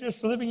that you're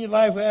just living your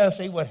life,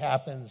 see what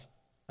happens?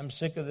 I'm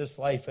sick of this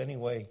life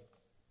anyway.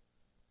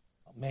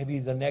 Maybe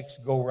the next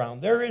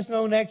go-round. There is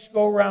no next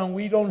go-round.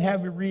 We don't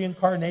have a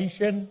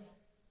reincarnation.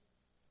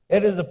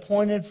 It is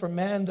appointed for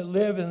man to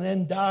live and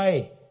then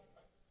die.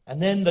 And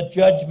then the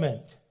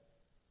judgment.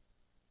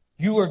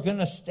 You are going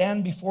to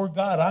stand before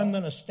God. I'm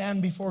going to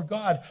stand before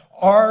God.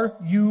 Are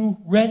you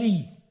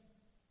ready?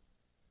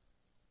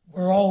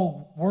 We're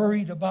all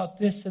worried about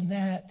this and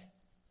that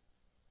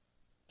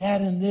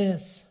and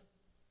this.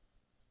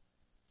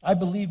 I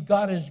believe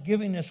God is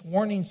giving us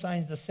warning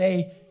signs to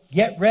say,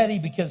 get ready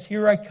because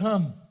here I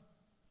come.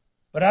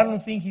 But I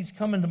don't think He's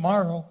coming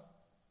tomorrow.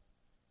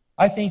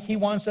 I think He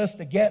wants us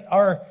to get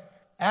our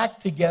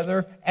act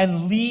together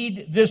and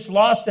lead this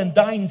lost and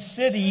dying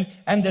city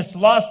and this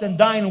lost and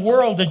dying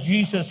world to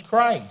Jesus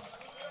Christ.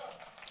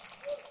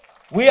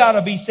 We ought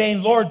to be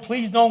saying, Lord,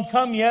 please don't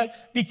come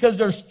yet because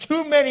there's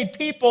too many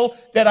people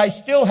that I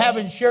still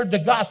haven't shared the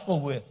gospel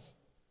with.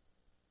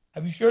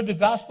 Have you shared the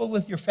gospel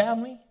with your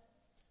family?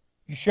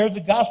 You shared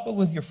the gospel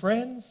with your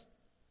friends?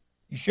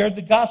 You shared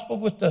the gospel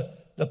with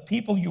the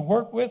people you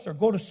work with or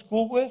go to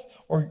school with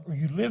or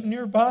you live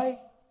nearby?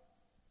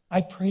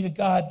 I pray to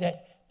God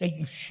that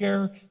you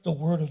share the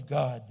Word of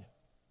God.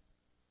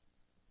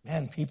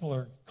 Man, people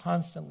are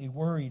constantly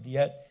worried,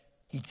 yet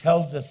He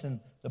tells us in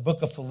the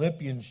book of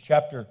Philippians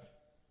chapter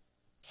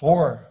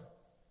 4,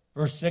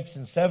 verse 6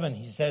 and 7,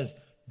 He says,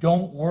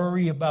 don't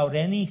worry about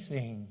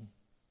anything.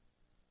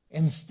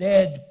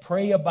 Instead,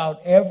 pray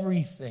about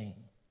everything.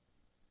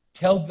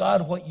 Tell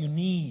God what you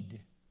need.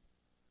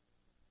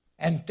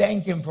 And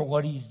thank Him for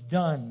what He's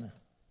done.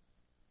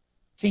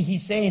 See,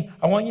 He's saying,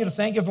 I want you to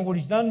thank Him for what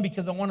He's done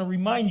because I want to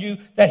remind you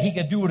that He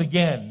could do it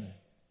again.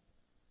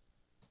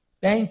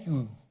 Thank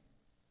you.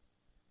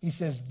 He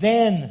says,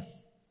 then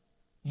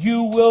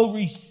you will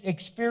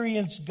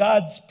experience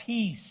God's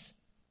peace,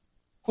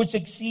 which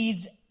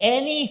exceeds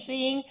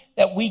anything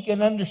that we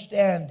can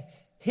understand.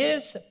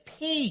 His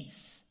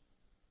peace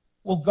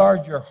will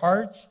guard your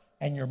hearts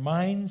and your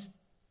minds,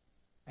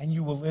 and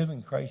you will live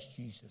in Christ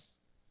Jesus.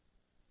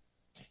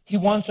 He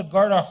wants to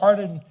guard our heart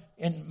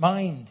and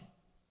mind.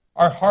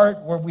 Our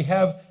heart where we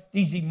have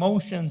these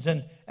emotions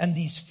and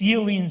these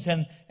feelings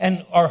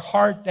and our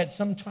heart that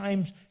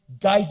sometimes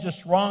guides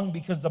us wrong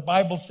because the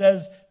Bible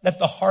says that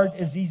the heart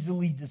is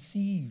easily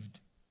deceived.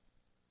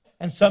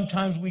 And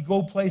sometimes we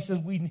go places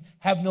we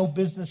have no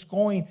business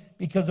going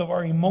because of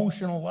our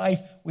emotional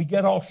life. We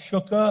get all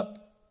shook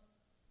up.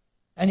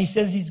 And he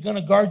says he's going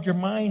to guard your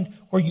mind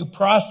where you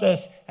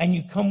process and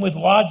you come with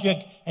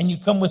logic and you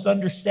come with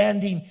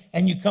understanding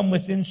and you come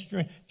with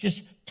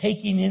just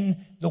taking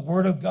in the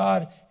Word of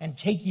God and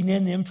taking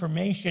in the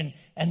information.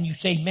 And you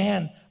say,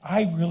 man,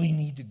 I really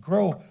need to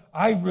grow.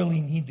 I really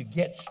need to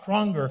get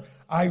stronger.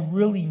 I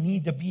really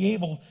need to be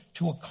able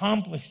to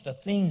accomplish the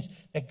things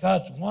that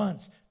God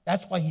wants.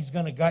 That's why he's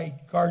going to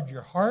guard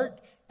your heart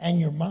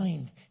and your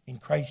mind in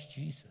Christ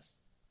Jesus.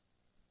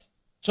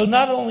 So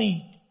not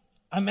only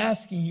I'm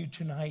asking you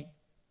tonight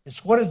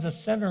is what is the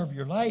center of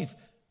your life,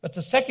 but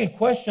the second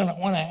question I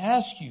want to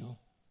ask you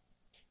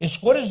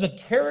is what is the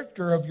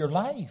character of your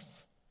life?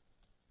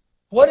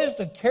 What is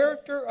the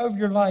character of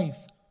your life?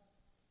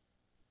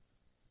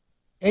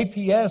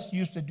 APS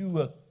used to do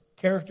a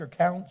character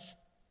counts,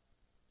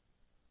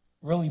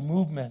 really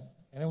movement,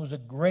 and it was a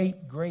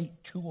great, great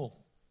tool.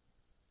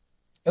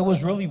 It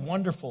was really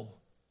wonderful.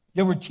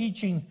 They were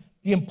teaching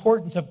the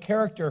importance of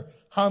character,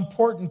 how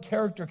important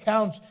character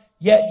counts.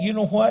 Yet, you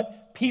know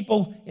what?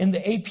 People in the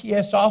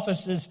APS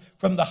offices,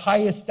 from the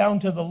highest down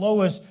to the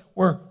lowest,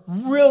 were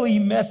really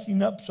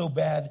messing up so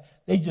bad,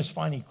 they just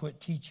finally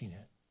quit teaching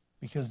it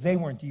because they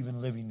weren't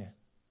even living it.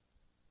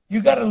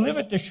 You got to live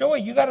it to show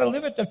it. You got to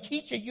live it to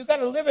teach it. You got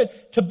to live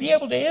it to be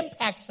able to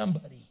impact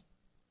somebody.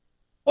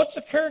 What's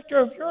the character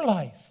of your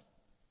life?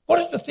 What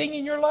is the thing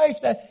in your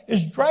life that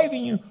is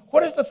driving you?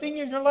 What is the thing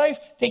in your life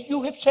that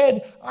you have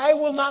said, I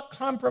will not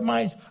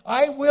compromise.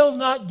 I will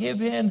not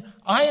give in.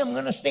 I am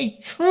going to stay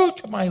true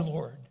to my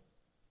Lord.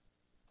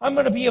 I'm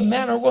going to be a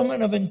man or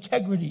woman of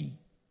integrity.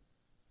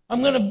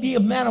 I'm going to be a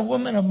man or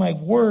woman of my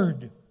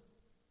word.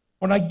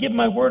 When I give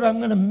my word, I'm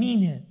going to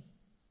mean it.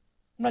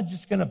 I'm not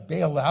just going to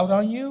bail out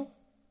on you.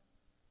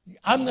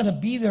 I'm going to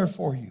be there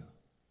for you.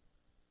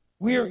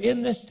 We are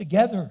in this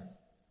together.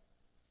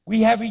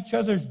 We have each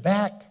other's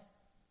back.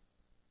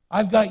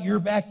 I've got your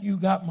back, you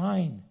got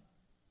mine.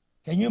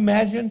 Can you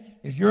imagine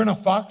if you're in a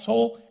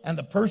foxhole and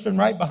the person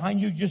right behind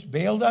you just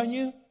bailed on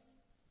you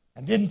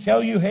and didn't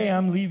tell you, hey,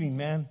 I'm leaving,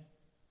 man.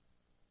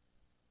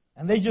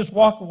 And they just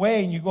walk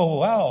away and you go,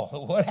 wow,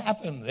 what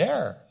happened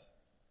there?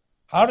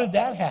 How did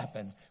that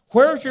happen?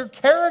 Where's your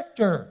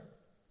character?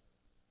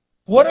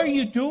 What are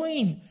you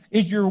doing?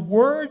 Is your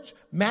words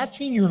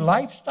matching your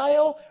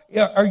lifestyle?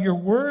 Are your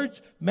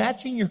words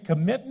matching your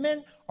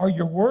commitment? Are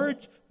your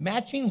words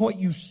matching what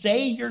you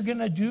say you're going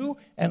to do?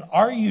 And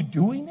are you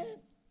doing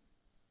it?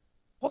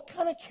 What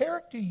kind of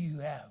character do you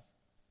have?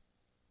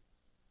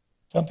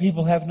 Some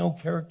people have no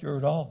character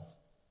at all.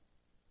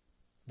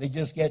 They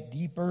just get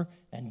deeper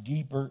and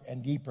deeper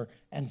and deeper.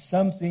 And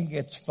some think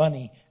it's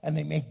funny and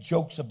they make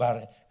jokes about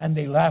it. And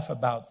they laugh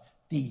about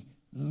the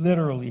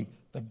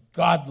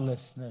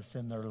godlessness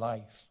in their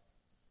life.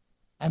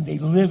 And they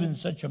live in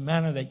such a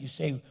manner that you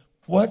say,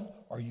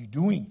 what are you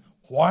doing?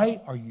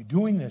 Why are you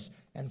doing this?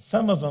 And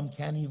some of them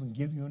can't even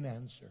give you an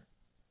answer.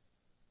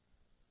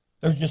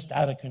 They're just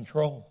out of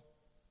control.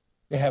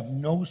 They have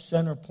no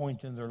center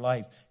point in their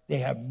life. They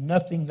have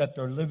nothing that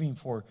they're living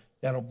for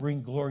that'll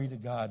bring glory to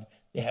God.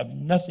 They have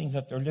nothing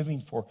that they're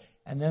living for.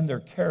 And then their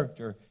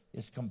character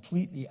is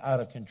completely out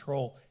of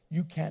control.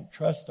 You can't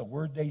trust a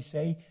word they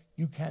say.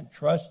 You can't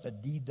trust a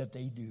deed that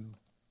they do.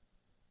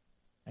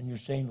 And you're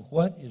saying,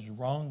 what is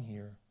wrong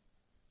here?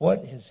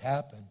 What has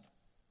happened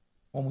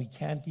when we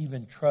can't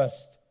even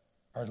trust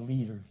our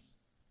leaders?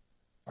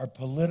 Our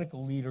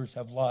political leaders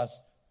have lost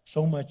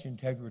so much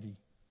integrity.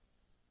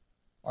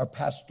 Our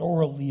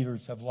pastoral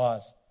leaders have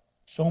lost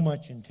so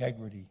much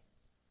integrity.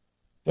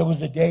 There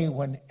was a day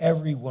when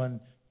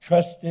everyone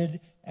trusted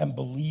and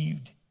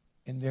believed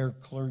in their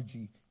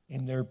clergy,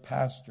 in their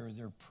pastor,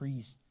 their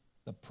priest,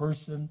 the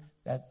person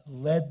that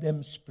led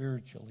them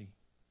spiritually.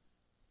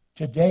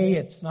 Today,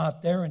 it's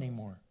not there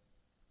anymore.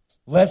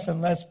 Less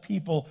and less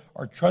people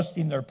are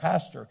trusting their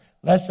pastor.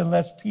 Less and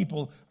less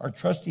people are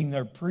trusting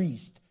their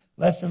priest.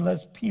 Less and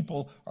less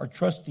people are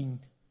trusting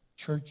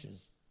churches.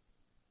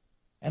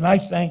 And I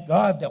thank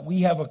God that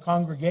we have a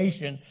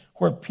congregation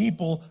where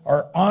people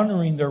are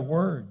honoring their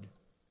word.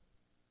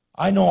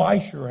 I know I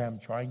sure am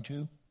trying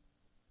to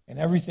in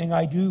everything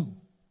I do.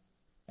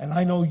 And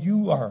I know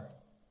you are.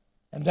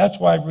 And that's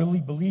why I really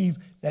believe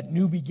that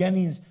New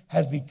Beginnings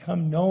has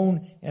become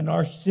known in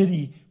our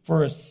city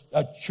for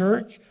a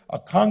church, a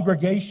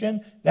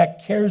congregation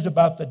that cares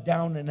about the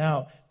down and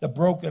out, the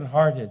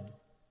brokenhearted.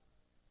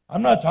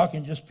 I'm not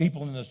talking just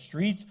people in the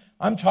streets.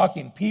 I'm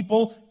talking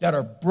people that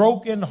are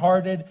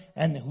brokenhearted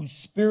and whose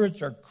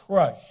spirits are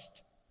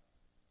crushed.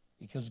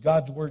 Because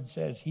God's word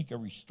says He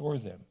can restore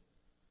them.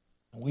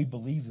 And we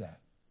believe that.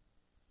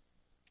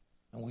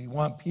 And we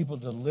want people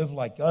to live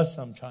like us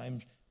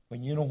sometimes,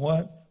 when you know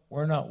what?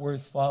 We're not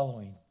worth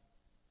following.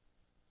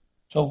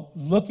 So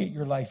look at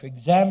your life.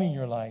 Examine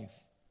your life.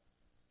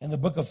 In the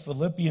book of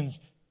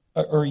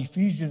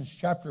Ephesians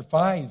chapter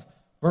 5,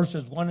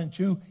 verses 1 and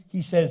 2,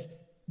 he says,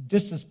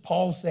 this is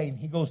Paul saying,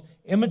 he goes,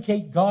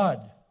 imitate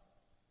God,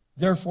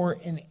 therefore,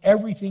 in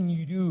everything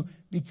you do,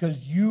 because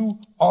you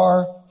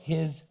are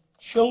His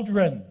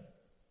children.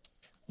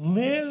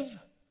 Live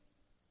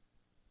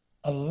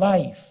a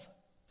life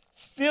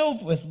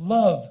filled with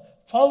love,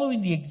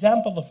 following the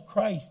example of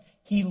Christ,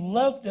 he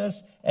loved us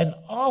and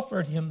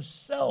offered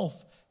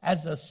himself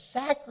as a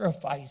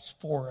sacrifice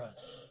for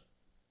us,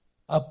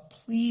 a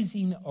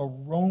pleasing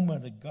aroma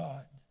to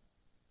God.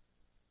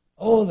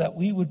 Oh, that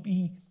we would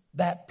be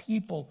that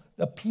people,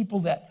 the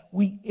people that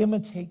we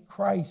imitate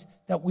Christ,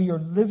 that we are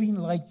living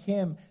like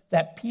him,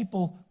 that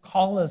people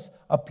call us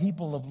a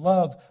people of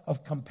love,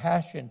 of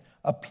compassion,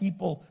 a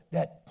people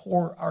that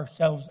pour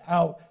ourselves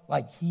out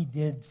like he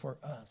did for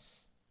us.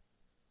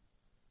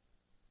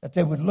 That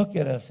they would look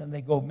at us and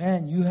they go,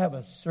 man, you have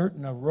a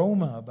certain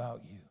aroma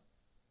about you.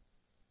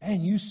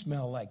 Man, you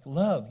smell like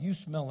love. You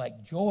smell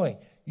like joy.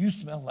 You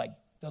smell like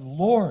the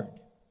Lord.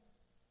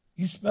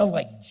 You smell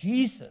like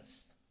Jesus.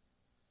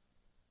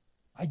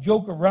 I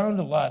joke around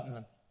a lot,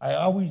 and I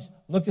always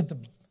look at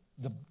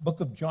the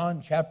book of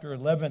John, chapter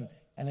 11,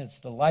 and it's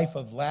the life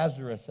of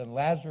Lazarus. And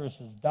Lazarus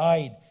has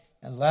died,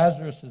 and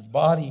Lazarus'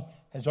 body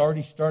has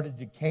already started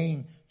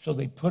decaying, so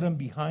they put him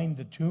behind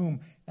the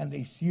tomb, and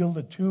they sealed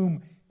the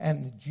tomb,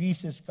 and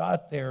Jesus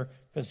got there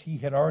because he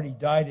had already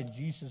died, and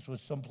Jesus was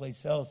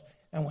someplace else.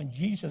 And when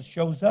Jesus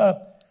shows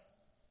up,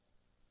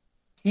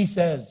 he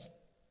says,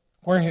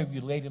 where have you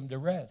laid him to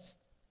rest?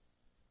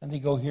 And they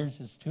go, here's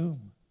his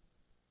tomb.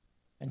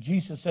 And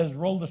Jesus says,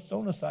 roll the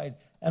stone aside.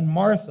 And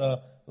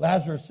Martha,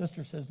 Lazarus'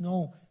 sister, says,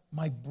 no,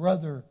 my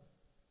brother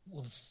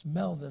will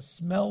smell. The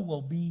smell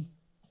will be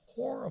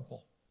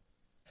horrible.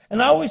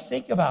 And I always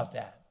think about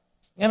that.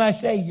 And I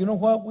say, you know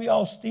what? We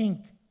all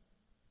stink.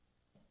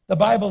 The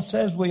Bible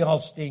says we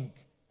all stink.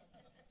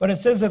 But it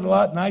says it a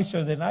lot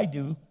nicer than I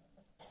do.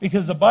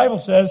 Because the Bible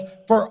says,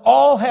 for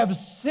all have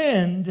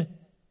sinned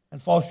and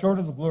fall short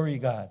of the glory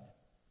of God.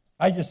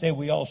 I just say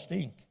we all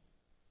stink.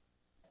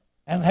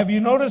 And have you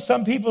noticed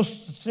some people's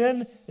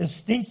sin is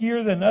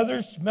stinkier than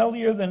others,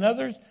 smellier than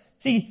others?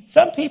 See,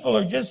 some people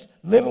are just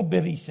little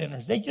bitty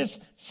sinners. They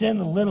just sin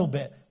a little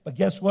bit. But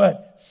guess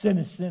what? Sin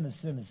is sin is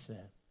sin is sin.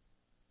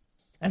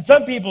 And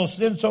some people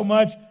sin so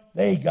much,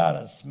 they got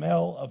a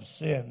smell of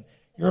sin.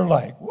 You're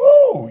like,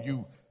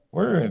 whoa,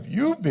 where have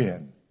you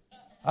been?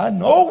 I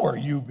know where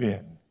you've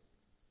been.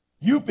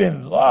 You've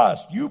been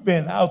lost. You've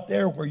been out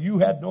there where you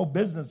had no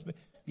business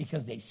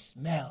because they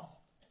smell.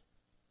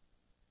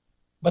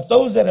 But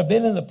those that have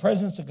been in the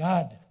presence of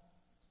God,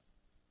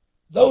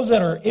 those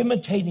that are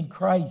imitating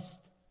Christ,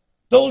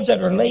 those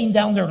that are laying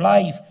down their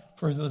life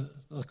for the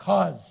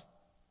cause,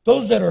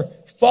 those that are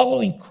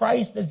following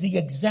Christ as the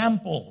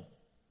example,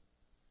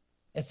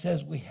 it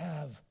says we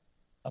have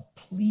a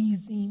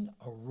pleasing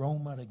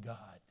aroma to God.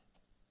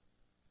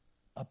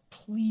 A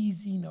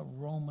pleasing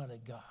aroma to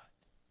God.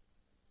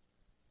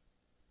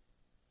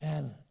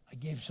 And I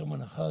gave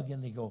someone a hug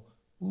and they go,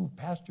 ooh,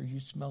 Pastor, you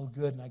smell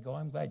good. And I go,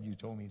 I'm glad you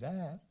told me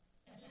that.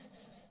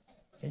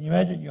 Can you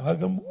imagine you hug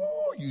them?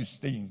 Ooh, you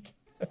stink.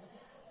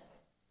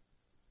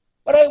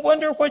 But I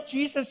wonder what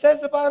Jesus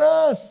says about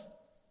us.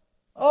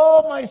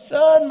 Oh, my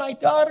son, my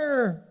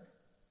daughter,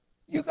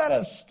 you got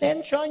a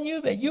stench on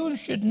you that you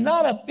should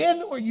not have been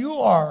where you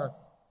are.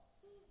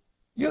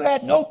 You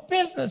had no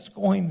business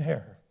going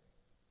there.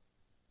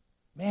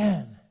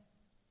 Man.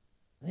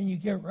 Then you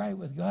get right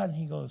with God and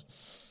he goes,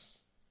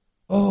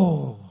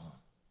 oh,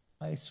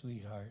 my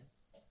sweetheart,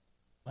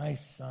 my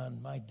son,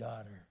 my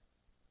daughter,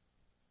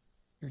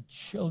 you're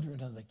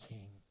children of the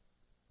King.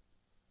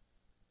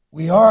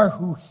 We are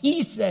who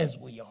he says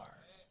we are.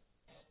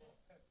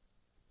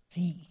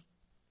 See,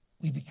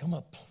 we become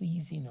a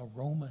pleasing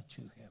aroma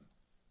to him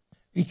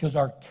because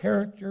our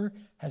character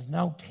has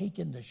now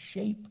taken the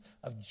shape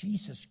of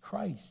Jesus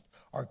Christ.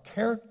 Our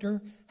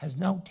character has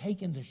now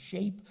taken the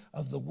shape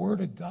of the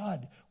Word of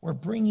God. We're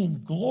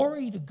bringing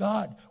glory to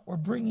God. We're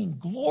bringing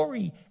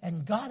glory,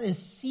 and God is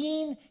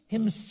seeing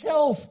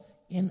himself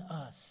in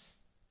us.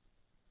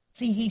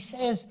 See, he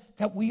says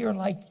that we are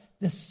like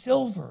the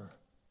silver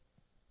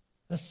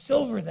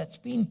that's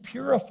being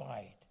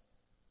purified.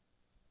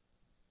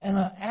 And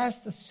I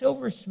asked the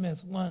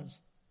silversmith once,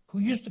 who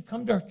used to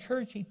come to our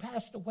church, he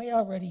passed away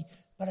already,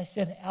 but I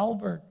said,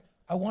 Albert,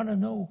 I want to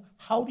know,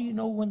 how do you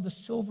know when the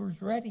silver's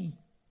ready?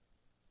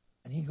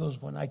 And he goes,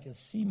 when I can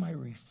see my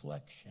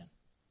reflection.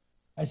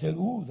 I said,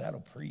 ooh,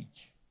 that'll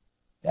preach.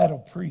 That'll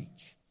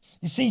preach.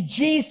 You see,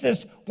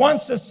 Jesus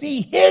wants to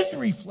see his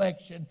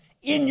reflection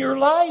in your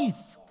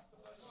life.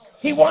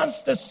 He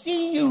wants to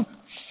see you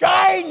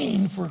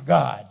shining for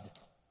God,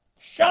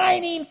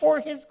 shining for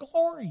his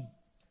glory.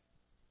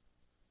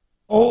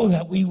 Oh,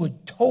 that we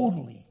would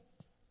totally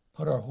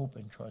put our hope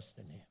and trust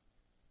in him.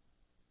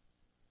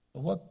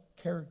 But what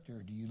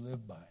character do you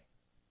live by?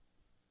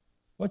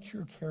 What's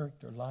your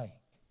character like?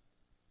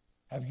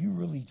 Have you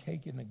really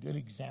taken a good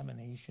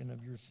examination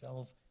of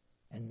yourself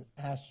and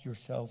asked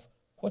yourself,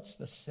 what's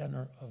the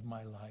center of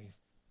my life?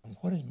 And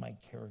what is my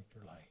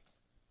character life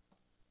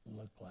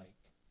look like?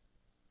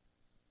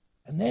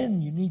 And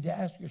then you need to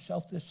ask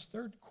yourself this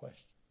third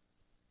question.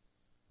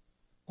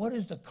 What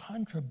is the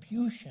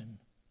contribution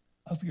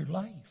of your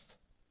life?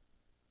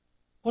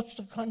 What's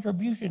the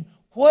contribution?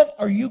 What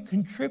are you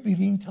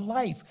contributing to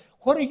life?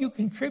 What are you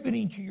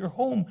contributing to your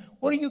home?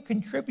 What are you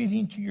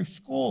contributing to your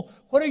school?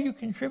 What are you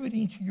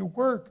contributing to your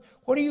work?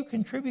 What are you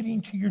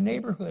contributing to your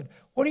neighborhood?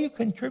 What are you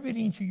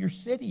contributing to your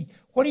city?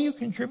 What are you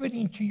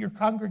contributing to your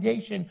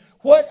congregation?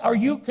 What are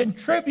you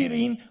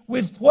contributing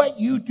with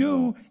what you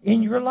do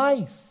in your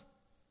life?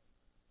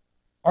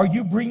 Are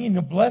you bringing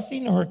a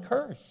blessing or a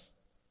curse?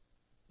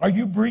 Are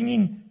you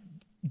bringing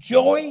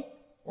joy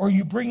or are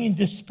you bringing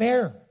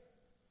despair?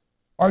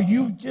 Are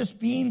you just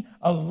being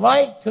a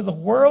light to the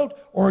world,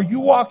 or are you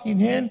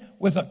walking in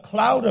with a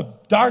cloud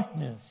of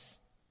darkness?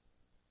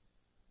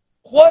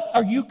 What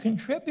are you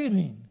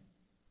contributing?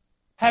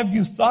 Have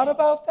you thought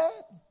about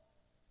that?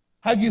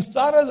 Have you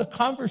thought of the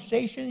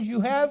conversations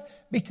you have?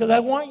 Because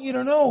I want you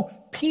to know,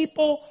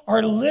 people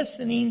are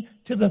listening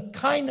to the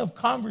kind of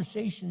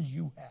conversations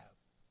you have.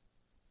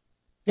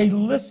 They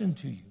listen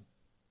to you.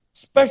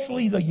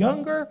 Especially the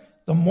younger,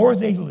 the more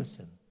they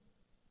listen.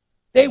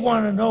 They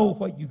want to know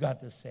what you got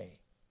to say.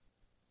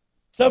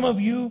 Some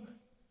of you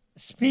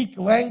speak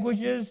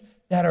languages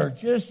that are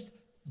just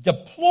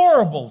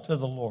deplorable to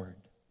the Lord.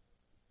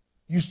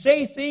 You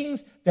say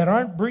things that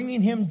aren't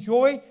bringing Him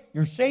joy.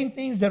 You're saying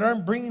things that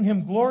aren't bringing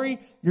Him glory.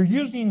 You're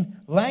using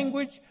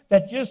language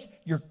that just,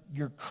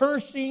 you're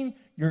cursing.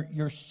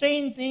 You're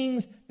saying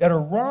things that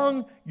are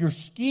wrong. You're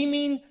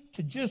scheming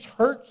to just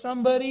hurt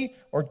somebody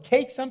or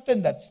take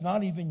something that's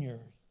not even yours.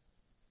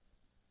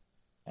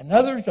 And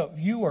others of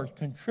you are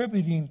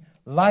contributing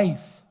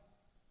life.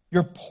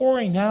 You're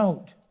pouring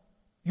out.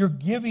 You're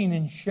giving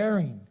and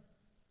sharing.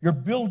 You're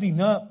building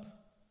up.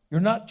 You're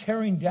not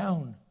tearing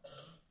down.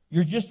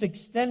 You're just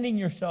extending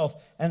yourself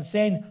and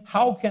saying,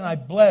 how can I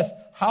bless?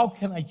 How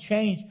can I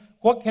change?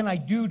 What can I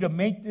do to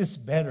make this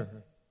better?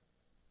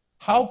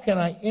 How can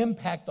I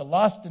impact the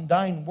lost and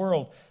dying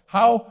world?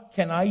 How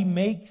can I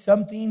make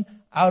something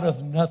out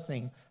of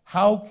nothing?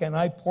 How can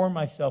I pour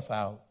myself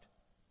out?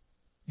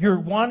 You're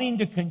wanting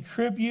to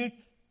contribute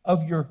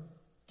of your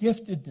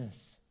giftedness,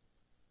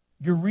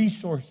 your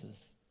resources.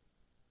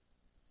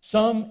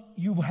 Some,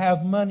 you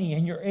have money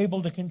and you're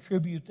able to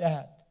contribute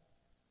that.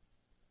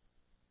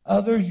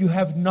 Others, you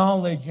have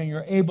knowledge and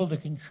you're able to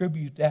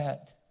contribute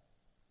that.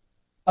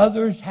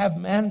 Others have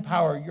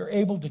manpower. You're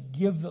able to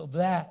give of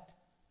that.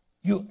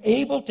 You're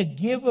able to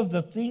give of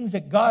the things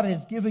that God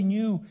has given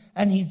you.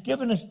 And He's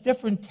given us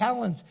different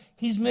talents.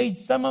 He's made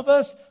some of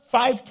us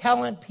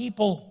 5-talent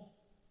people.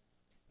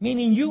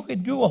 Meaning you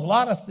could do a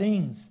lot of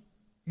things.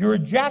 You're a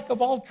jack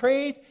of all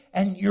trade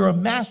and you're a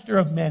master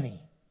of many.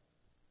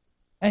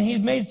 And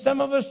He's made some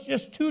of us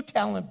just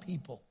 2-talent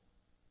people.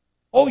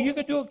 Oh, you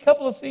could do a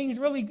couple of things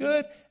really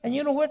good. And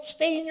you know what?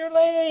 Stay in your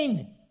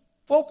lane.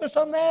 Focus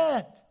on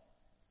that.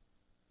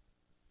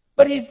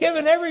 But He's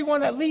given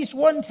everyone at least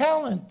 1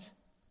 talent.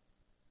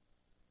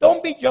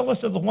 Don't be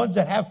jealous of the ones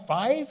that have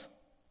 5.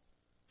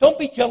 Don't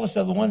be jealous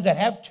of the ones that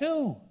have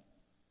 2.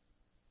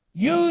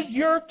 Use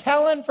your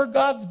talent for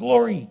God's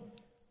glory.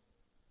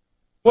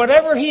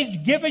 Whatever He's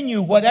given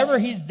you, whatever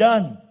He's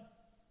done.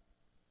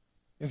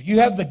 If you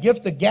have the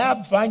gift of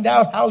gab, find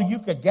out how you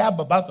could gab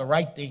about the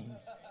right things.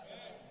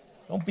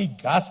 Don't be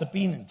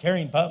gossiping and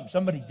tearing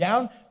somebody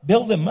down.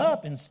 Build them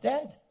up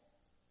instead.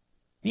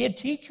 Be a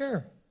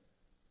teacher.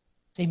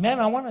 Say, man,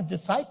 I want to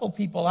disciple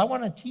people. I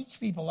want to teach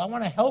people. I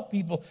want to help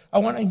people. I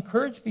want to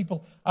encourage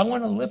people. I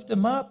want to lift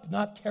them up,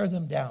 not tear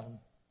them down.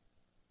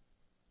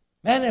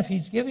 Man, if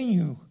He's giving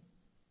you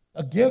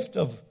a gift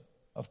of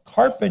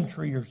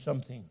carpentry or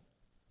something,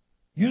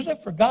 use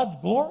it for God's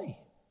glory.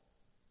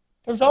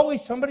 There's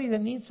always somebody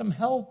that needs some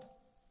help.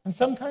 And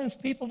sometimes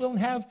people don't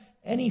have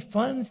any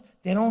funds.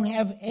 They don't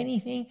have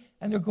anything.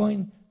 And they're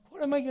going,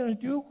 what am I going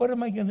to do? What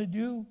am I going to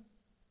do?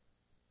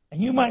 And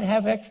you might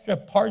have extra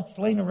parts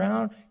laying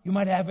around. You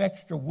might have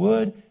extra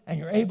wood. And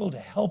you're able to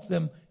help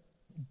them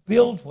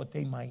build what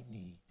they might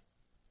need.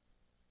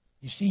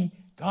 You see,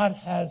 God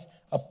has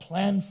a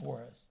plan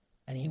for us.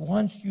 And He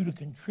wants you to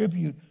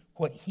contribute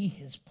what He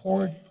has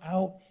poured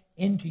out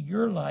into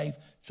your life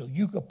so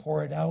you could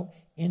pour it out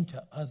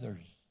into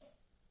others.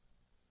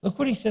 Look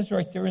what He says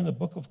right there in the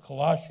book of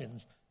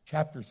Colossians,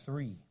 chapter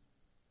 3.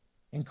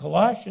 In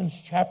Colossians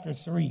chapter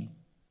 3,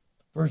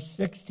 verse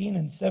 16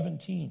 and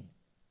 17,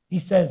 He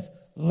says,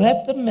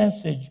 let the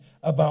message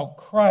about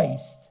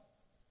Christ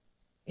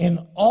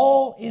in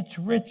all its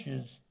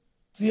riches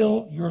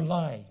fill your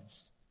lives.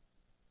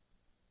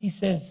 He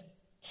says,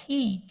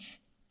 teach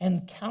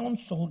and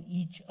counsel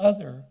each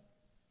other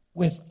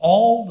with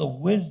all the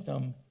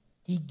wisdom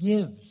He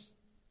gives.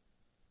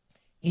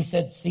 He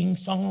said, sing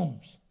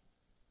psalms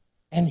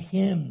and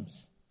hymns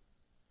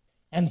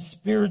and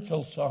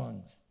spiritual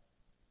songs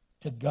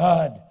to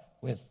God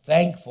with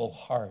thankful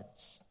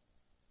hearts.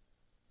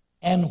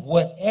 And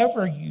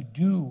whatever you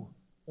do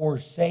or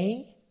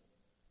say,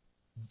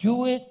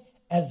 do it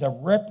as a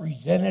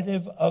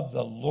representative of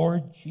the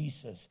Lord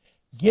Jesus,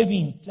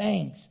 giving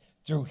thanks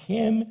through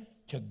Him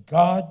to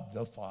God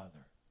the Father.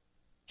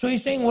 So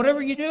He's saying,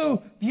 whatever you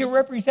do, be a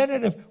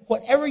representative.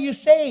 Whatever you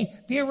say,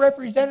 be a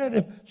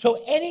representative.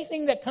 So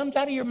anything that comes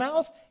out of your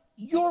mouth,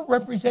 you're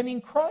representing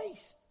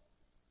Christ.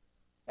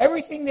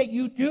 Everything that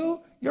you do,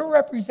 you're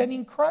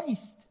representing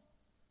Christ.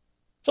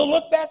 So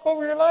look back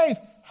over your life.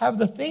 Have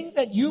the things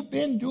that you've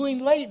been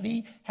doing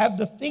lately, have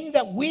the things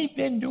that we've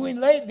been doing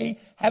lately,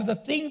 have the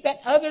things that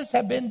others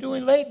have been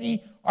doing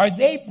lately, are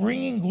they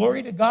bringing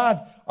glory to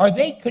God? Are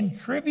they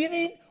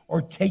contributing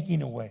or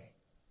taking away?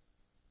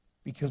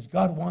 Because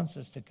God wants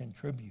us to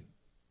contribute.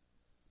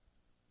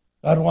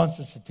 God wants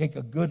us to take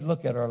a good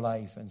look at our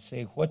life and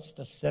say, what's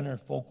the center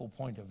focal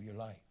point of your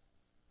life?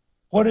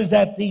 What is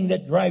that thing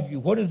that drives you?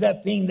 What is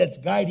that thing that's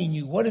guiding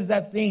you? What is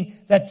that thing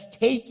that's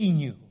taking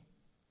you?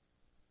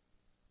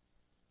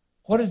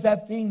 What is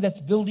that thing that's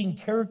building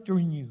character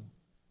in you?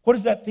 What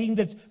is that thing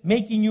that's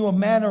making you a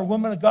man or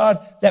woman of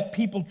God that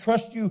people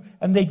trust you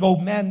and they go,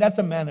 man, that's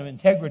a man of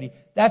integrity.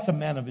 That's a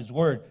man of his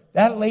word.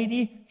 That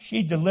lady,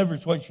 she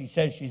delivers what she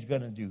says she's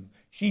going to do.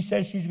 She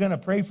says she's going to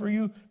pray for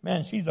you.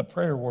 Man, she's a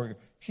prayer warrior.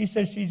 She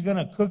says she's going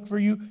to cook for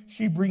you.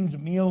 She brings a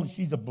meal.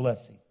 She's a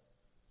blessing.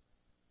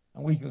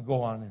 And we could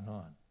go on and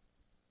on.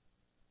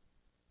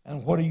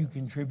 And what are you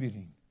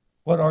contributing?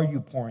 What are you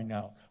pouring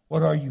out?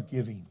 What are you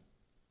giving?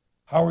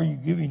 How are you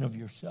giving of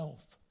yourself?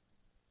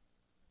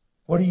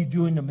 What are you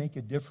doing to make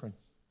a difference?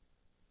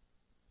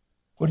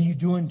 What are you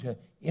doing to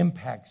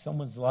impact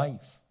someone's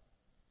life?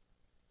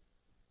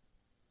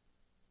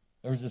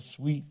 There's a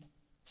sweet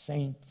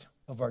saint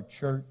of our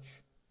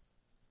church.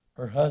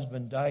 Her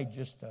husband died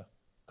just a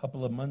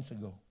couple of months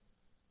ago.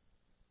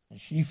 And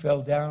she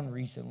fell down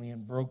recently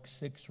and broke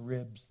 6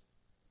 ribs.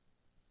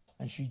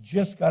 And she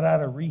just got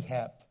out of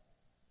rehab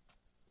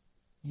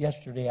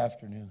yesterday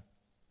afternoon.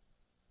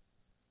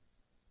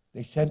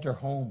 They sent her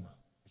home.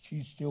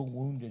 She's still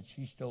wounded.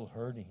 She's still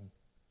hurting.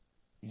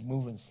 She's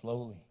moving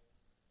slowly.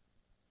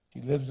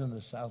 She lives in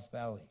the South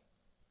Valley.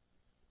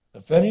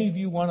 If any of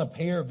you want to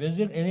pay her a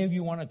visit, any of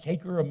you want to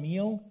take her a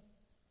meal,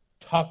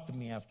 talk to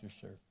me after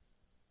service.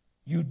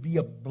 You'd be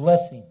a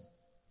blessing.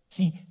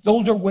 See,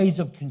 those are ways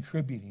of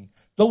contributing.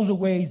 Those are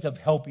ways of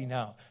helping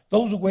out.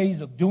 Those are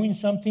ways of doing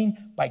something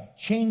by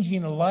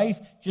changing a life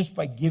just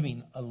by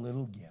giving a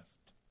little gift.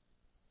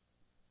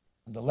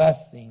 And the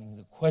last thing,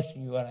 the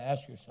question you ought to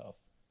ask yourself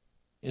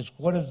is,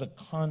 what is the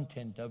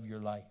content of your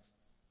life?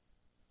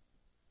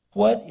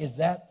 What is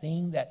that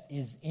thing that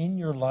is in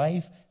your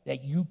life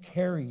that you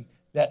carry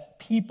that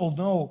people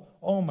know,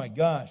 oh my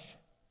gosh,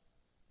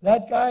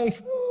 that guy,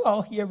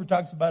 all he ever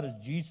talks about is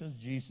Jesus,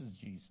 Jesus,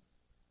 Jesus.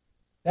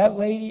 That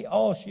lady,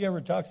 all she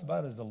ever talks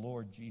about is the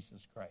Lord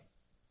Jesus Christ.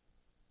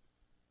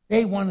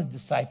 They want to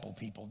disciple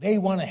people. They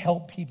want to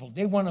help people.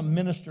 They want to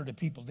minister to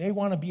people. They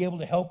want to be able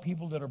to help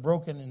people that are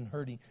broken and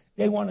hurting.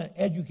 They want to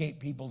educate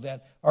people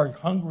that are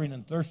hungering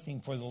and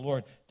thirsting for the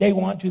Lord. They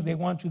want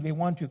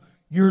to.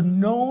 You're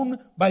known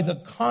by the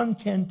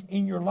content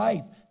in your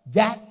life.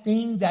 That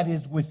thing that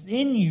is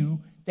within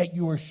you that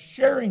you are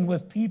sharing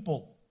with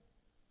people,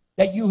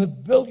 that you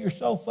have built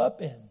yourself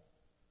up in,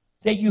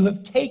 that you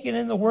have taken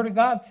in the Word of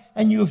God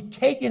and you have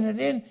taken it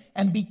in,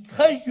 and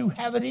because you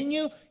have it in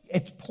you,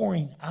 it's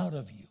pouring out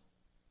of you.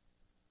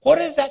 What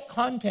is that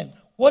content?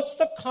 What's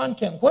the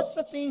content? What's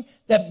the thing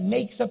that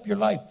makes up your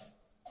life?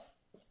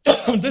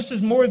 This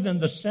is more than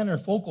the center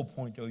focal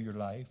point of your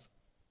life.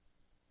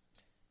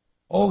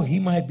 Oh, he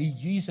might be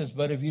Jesus,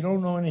 but if you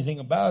don't know anything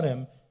about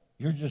him,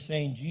 you're just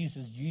saying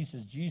Jesus,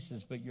 Jesus,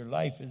 Jesus, but your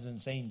life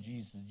isn't saying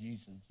Jesus,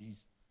 Jesus,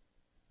 Jesus.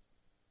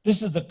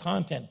 This is the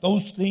content.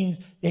 Those things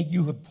that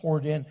you have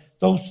poured in,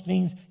 those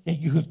things that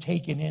you have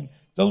taken in,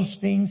 those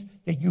things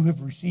that you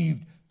have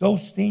received,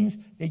 those things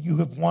that you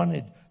have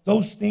wanted,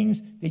 those things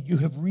that you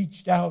have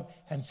reached out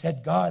and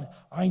said, God,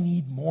 I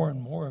need more and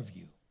more of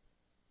you.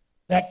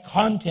 That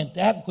content,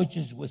 that which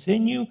is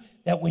within you,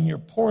 that when you're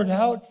poured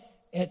out,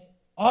 it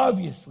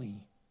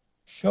obviously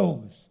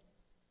shows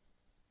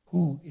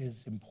who is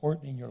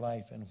important in your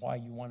life and why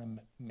you want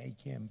to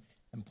make him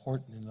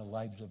important in the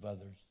lives of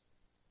others.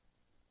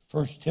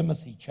 1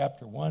 Timothy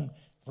chapter 1,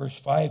 verse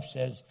 5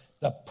 says,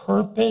 the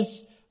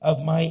purpose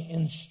of my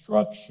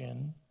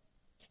instruction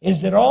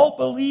is that all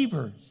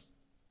believers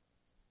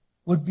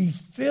would be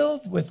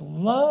filled with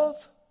love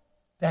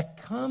that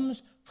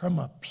comes from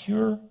a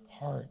pure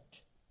heart,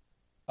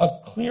 a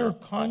clear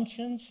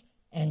conscience,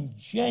 and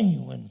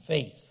genuine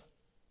faith.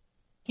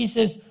 He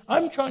says,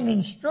 I'm trying to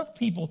instruct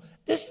people.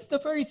 This is the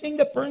very thing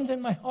that burns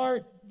in my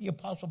heart, the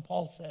Apostle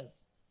Paul says.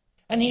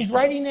 And he's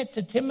writing it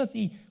to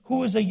Timothy,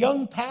 who is a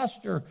young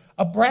pastor,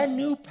 a brand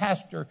new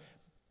pastor.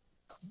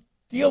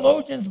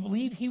 Theologians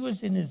believe he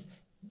was in his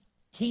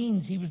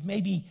teens. He was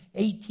maybe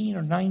 18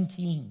 or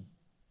 19.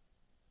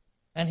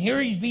 And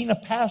here he's being a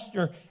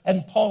pastor,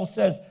 and Paul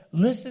says,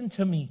 listen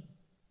to me,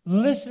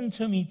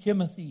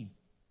 Timothy.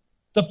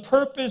 The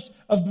purpose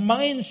of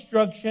my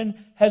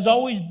instruction has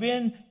always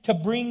been to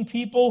bring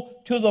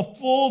people to the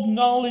full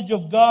knowledge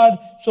of God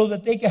so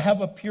that they can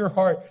have a pure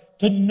heart,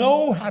 to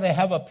know how to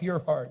have a pure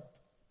heart.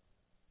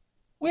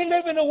 We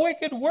live in a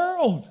wicked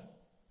world.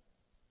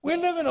 We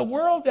live in a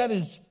world that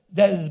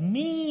is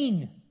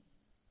mean,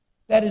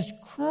 that is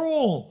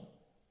cruel.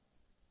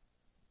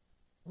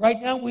 Right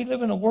now we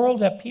live in a world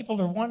that people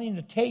are wanting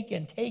to take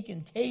and take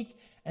and take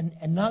and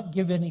not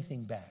give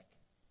anything back.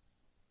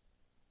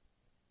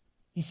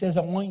 He says,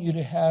 I want you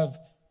to have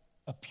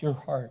a pure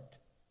heart.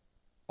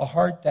 A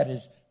heart that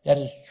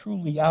is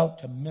truly out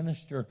to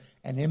minister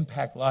and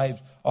impact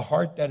lives. A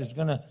heart that is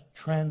going to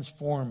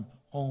transform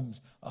homes.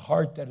 A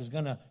heart that is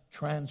going to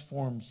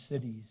transform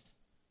cities.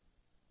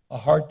 A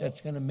heart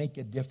that's going to make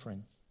a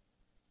difference.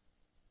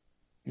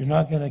 You're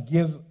not going to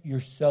give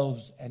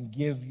yourselves and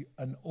give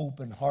an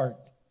open heart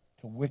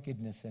to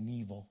wickedness and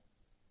evil.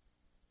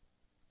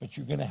 But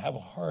you're going to have a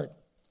heart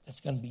that's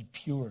going to be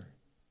pure.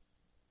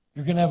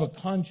 You're going to have a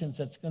conscience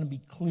that's going to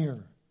be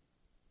clear.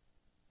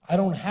 I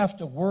don't have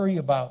to worry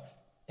about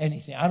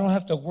anything. I don't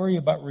have to worry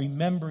about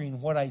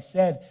remembering what I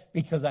said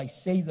because I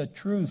say the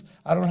truth.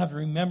 I don't have to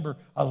remember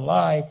a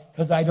lie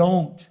because I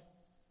don't.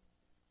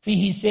 See,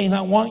 he's saying,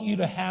 I want you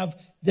to have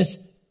this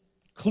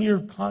clear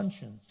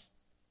conscience.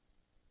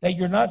 That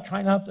you're not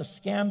trying out to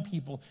scam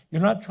people.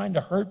 You're not trying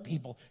to hurt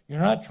people. You're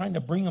not trying to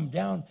bring them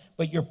down.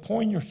 But you're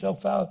pouring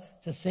yourself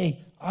out to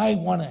say, I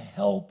want to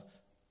help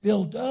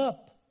build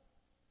up.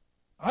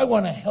 I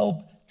want to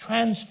help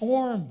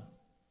transform.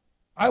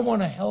 I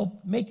want to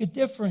help make a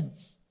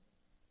difference.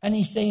 And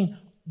he's saying,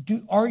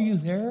 are you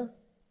there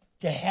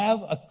to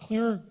have a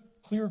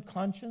clear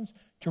conscience?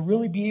 To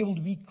really be able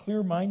to be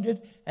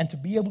clear-minded and to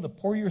be able to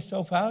pour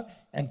yourself out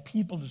and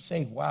people to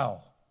say,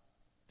 wow.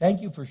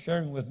 Thank you for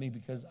sharing with me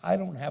because I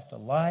don't have to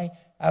lie.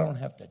 I don't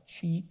have to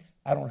cheat.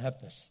 I don't have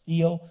to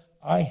steal.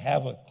 I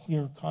have a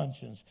clear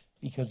conscience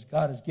because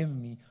God has given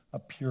me a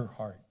pure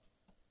heart.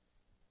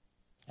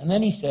 And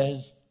then he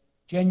says,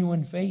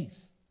 genuine faith.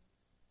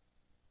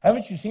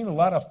 Haven't you seen a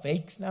lot of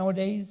fakes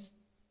nowadays?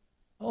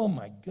 Oh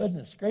my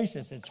goodness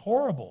gracious, it's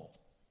horrible.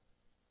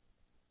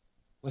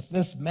 With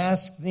this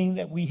mask thing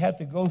that we had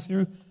to go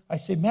through, I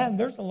said, man,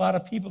 there's a lot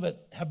of people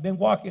that have been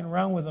walking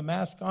around with a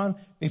mask on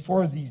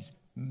before these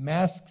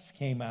masks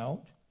came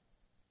out.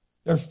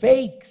 They're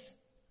fakes.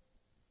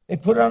 They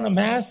put on a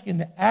mask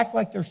and act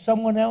like they're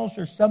someone else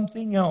or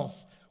something else.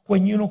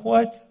 When you know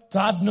what?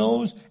 God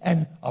knows,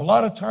 and a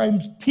lot of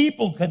times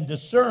people can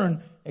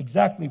discern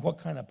exactly what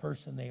kind of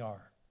person they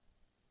are.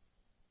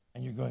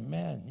 And you're going,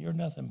 man, you're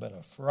nothing but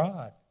a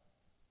fraud.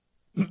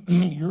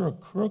 You're a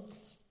crook.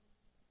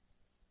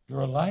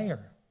 You're a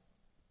liar.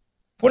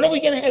 When are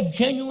we going to have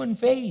genuine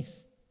faith?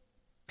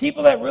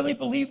 People that really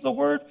believe the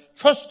Word,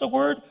 trust the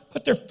Word,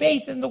 put their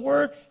faith in the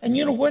Word, and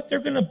you know what?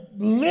 They're going to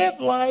live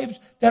lives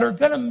that are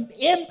going to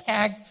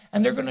impact,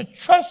 and they're going to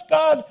trust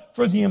God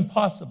for the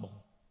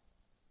impossible.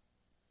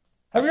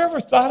 Have you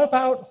ever thought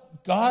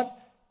about God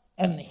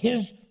and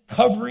His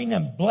covering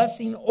and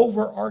blessing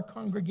over our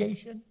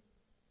congregation?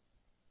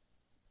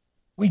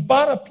 We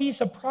bought a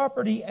piece of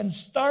property and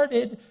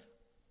started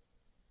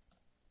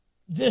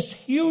this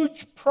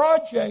huge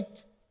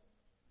project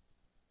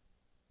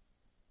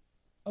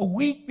a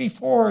week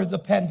before the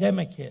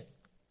pandemic hit.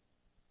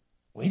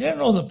 We didn't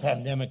know the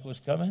pandemic was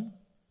coming,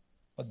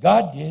 but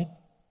God did.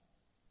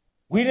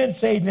 We didn't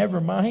say,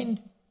 never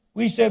mind.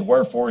 We said,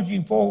 we're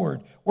forging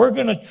forward. We're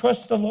going to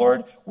trust the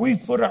Lord.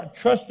 We've put our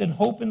trust and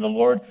hope in the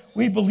Lord.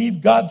 We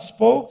believe God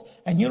spoke.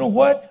 And you know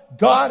what?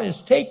 God is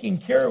taking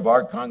care of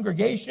our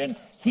congregation.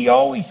 He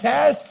always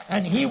has,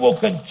 and He will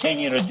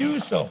continue to do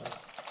so.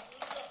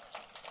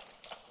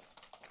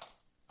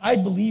 I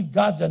believe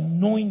God's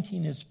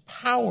anointing is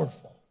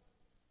powerful.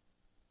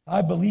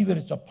 I believe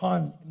it's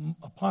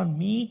upon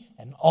me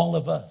and all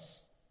of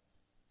us.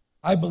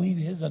 I believe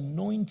His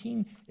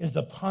anointing is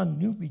upon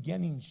New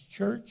Beginnings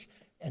Church,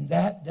 and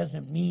that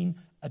doesn't mean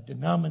a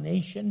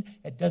denomination.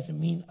 It doesn't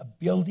mean a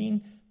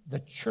building. The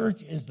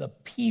church is the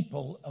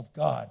people of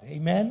God.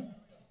 Amen?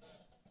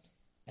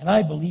 And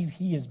I believe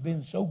He has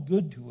been so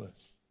good to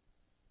us.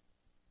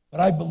 But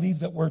I believe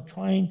that we're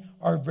trying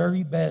our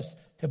very best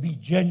to be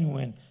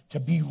genuine, to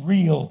be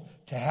real,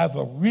 to have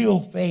a real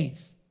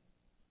faith.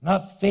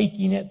 Not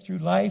faking it through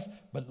life,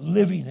 but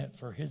living it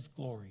for His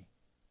glory.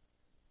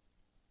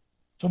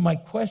 So my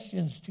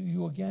questions to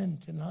you again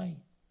tonight,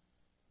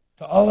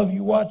 to all of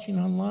you watching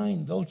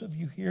online, those of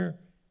you here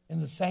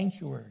in the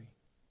sanctuary,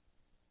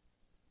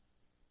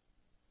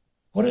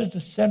 what is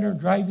the center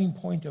driving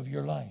point of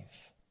your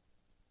life?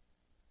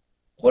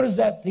 What is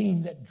that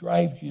thing that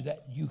drives you,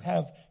 that you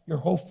have your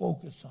whole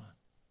focus on?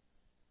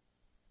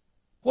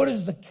 What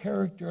is the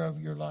character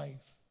of your life?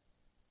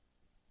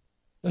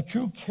 The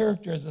true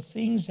character, the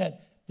things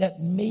that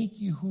make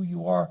you who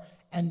you are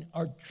and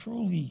are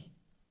truly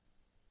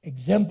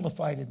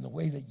exemplified in the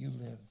way that you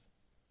live.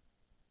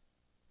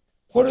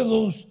 What are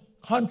those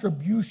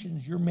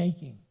contributions you're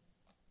making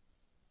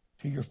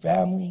to your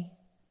family,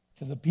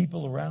 to the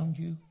people around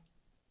you,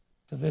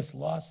 to this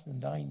lost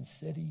and dying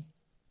city,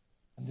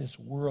 and this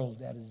world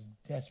that is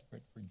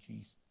desperate for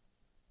Jesus?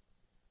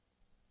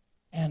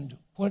 And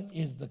what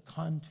is the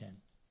content?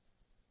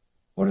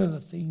 What are the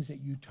things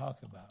that you talk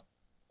about?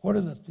 What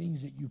are the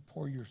things that you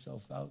pour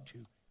yourself out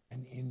to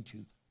and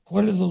into?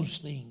 What are those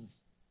things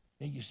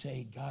that you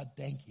say, God,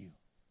 thank you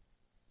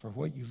for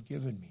what you've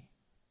given me?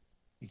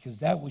 Because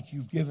that which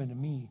you've given to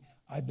me,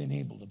 I've been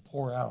able to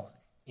pour out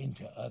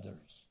into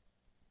others.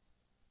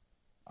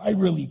 I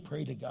really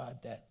pray to God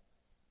that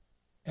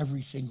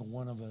every single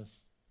one of us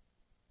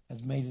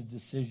has made a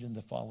decision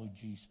to follow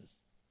Jesus.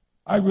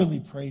 I really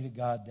pray to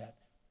God that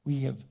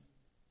we have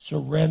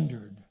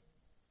surrendered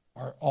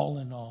our all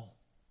in all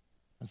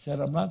and said,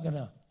 I'm not going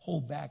to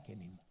hold back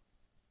anymore.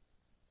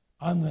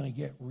 I'm going to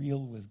get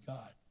real with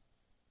God.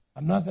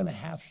 I'm not going to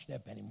half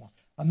step anymore.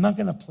 I'm not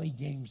going to play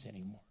games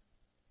anymore.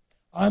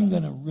 I'm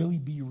going to really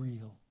be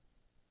real.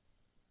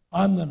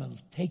 I'm going to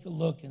take a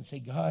look and say,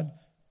 God,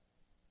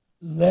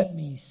 let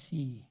me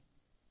see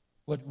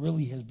what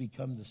really has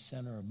become the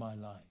center of my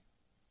life.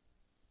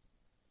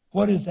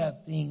 What is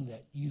that thing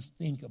that you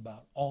think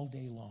about all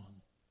day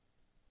long?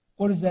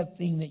 What is that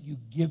thing that you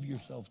give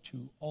yourself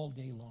to all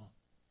day long?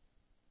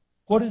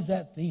 What is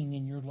that thing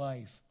in your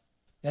life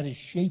that is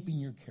shaping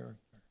your character?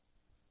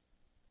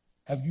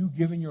 Have you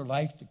given your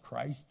life to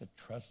Christ to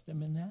trust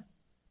Him in that?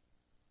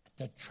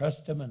 To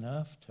trust Him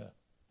enough to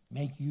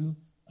make you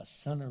a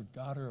son or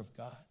daughter of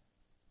God?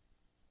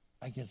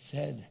 Like it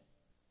said,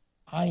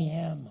 I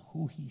am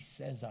who He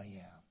says I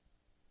am.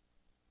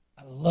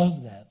 I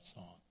love that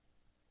song.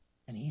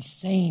 And He's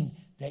saying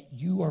that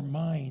you are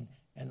mine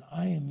and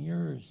I am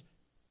yours.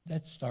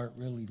 Let's start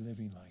really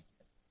living like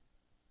it.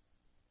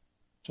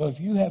 So if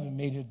you haven't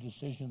made a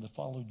decision to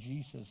follow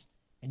Jesus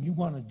and you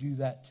want to do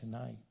that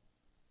tonight,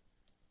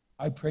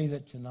 I pray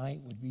that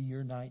tonight would be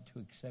your night to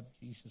accept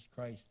Jesus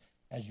Christ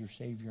as your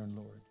Savior and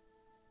Lord.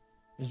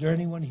 Is there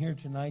anyone here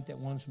tonight that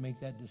wants to make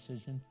that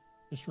decision?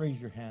 Just raise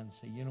your hand and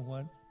say, you know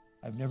what?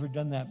 I've never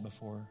done that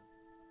before,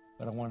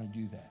 but I want to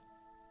do that.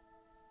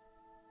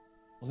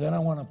 Well, then I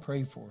want to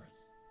pray for us.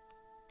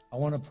 I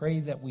want to pray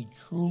that we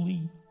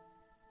truly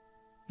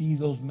be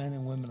those men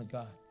and women of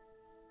God.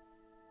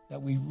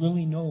 That we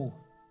really know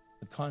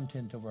the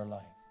content of our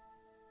life.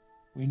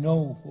 We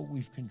know what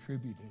we've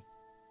contributed.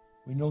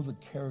 We know the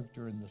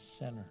character in the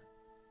center.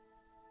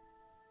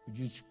 Would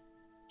you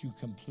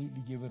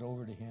completely give it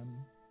over to Him?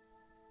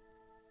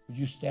 Would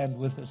you stand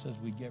with us as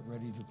we get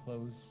ready to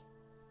close?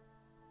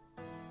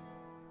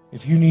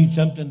 If you need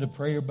something to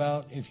pray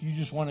about, if you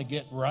just want to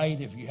get right,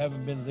 if you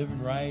haven't been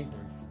living right,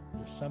 or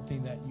there's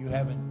something that you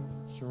haven't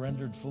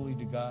surrendered fully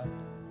to God,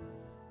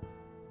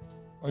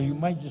 or you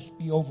might just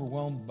be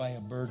overwhelmed by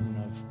a burden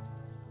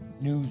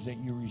of news that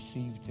you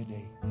received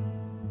today.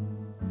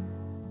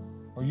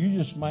 Or you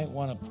just might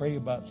want to pray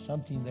about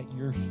something that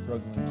you're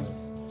struggling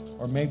with.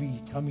 Or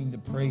maybe coming to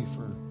pray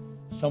for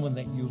someone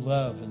that you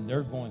love and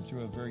they're going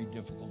through a very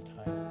difficult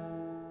time.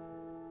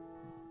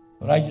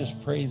 But I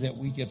just pray that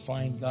we could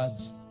find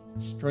God's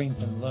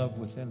strength and love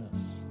within us.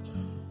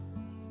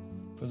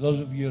 For those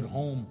of you at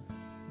home,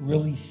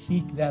 really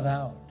seek that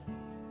out.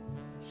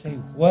 Say,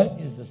 what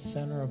is the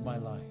center of my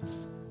life?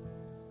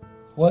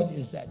 What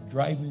is that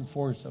driving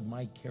force of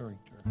my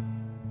character?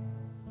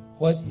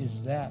 What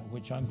is that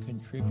which I'm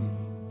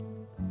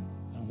contributing?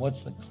 And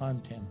what's the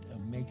content that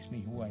makes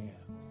me who I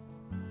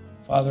am?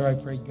 Father, I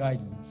pray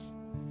guidance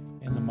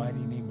in the mighty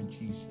name of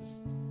Jesus.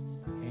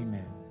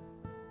 Amen.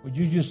 Would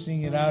you just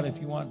sing it out? If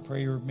you want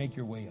prayer, make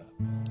your way up.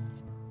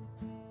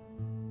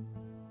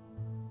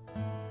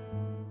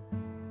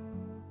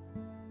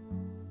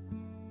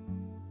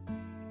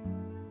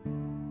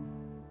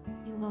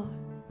 Thank you, Lord.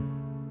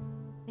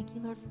 Thank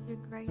you, Lord, for your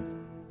grace.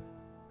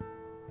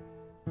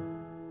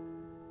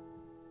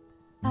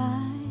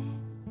 I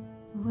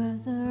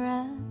was a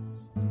wretch.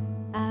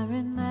 I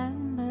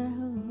remember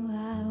who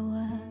I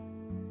was.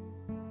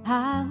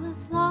 I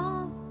was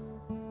lost.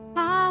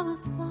 I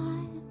was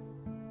blind.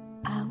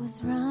 I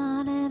was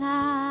running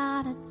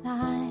out of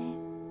time.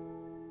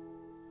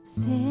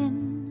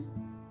 Sin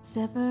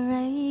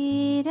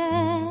separated.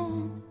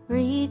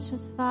 Reach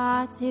was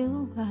far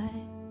too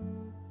wide.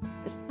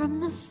 But from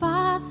the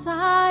far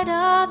side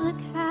of the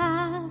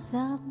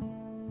chasm,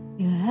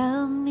 you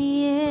held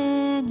me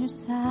in your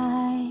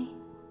sight.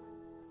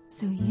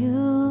 So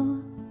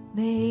you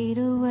made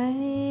a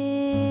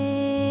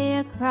way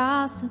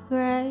across the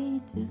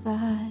great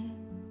divide.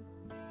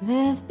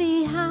 Left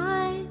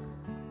behind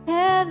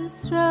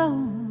heaven's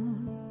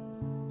throne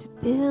to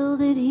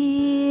build it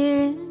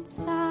here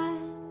inside.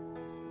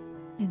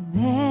 And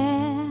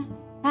there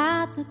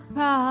at the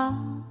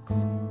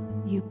cross,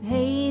 you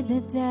paid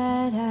the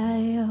debt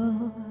I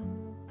owe.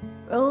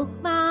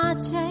 Broke my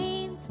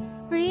chains,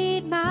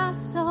 freed my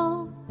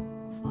soul.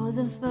 For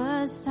the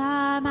first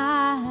time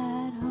I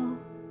had hope.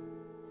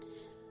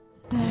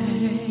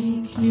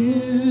 Thank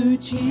you,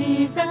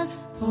 Jesus,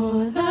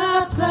 for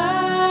the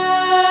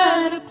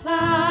blood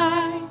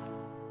applied.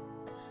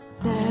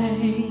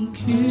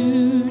 Thank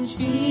you,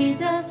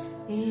 Jesus,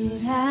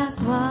 it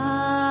has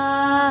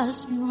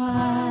washed me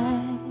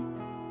white.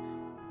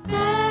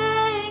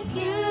 Thank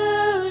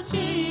you,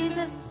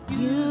 Jesus,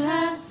 you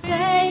have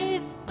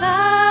saved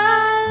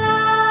my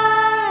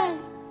life.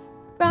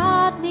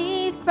 Brought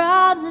me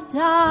from the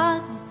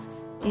darkness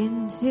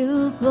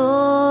into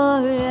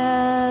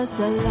glorious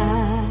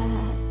light.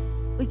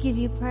 We give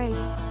you praise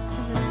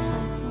in this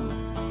place, Lord.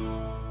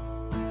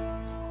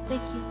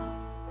 Thank you, Lord.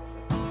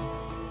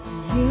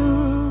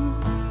 You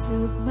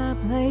took my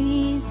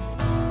place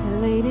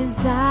and laid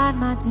inside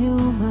my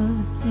tomb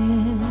of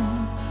sin.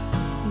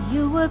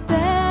 You were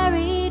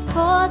buried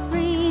for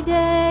 3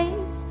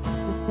 days,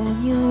 but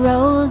then you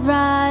rose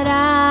right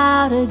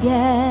out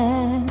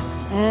again.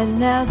 And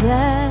now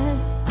death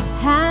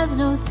has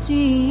no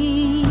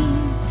sting,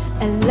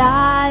 and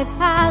life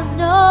has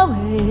no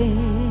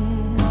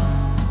end.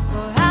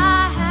 For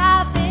I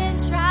have been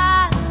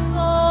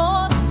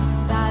transformed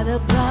by the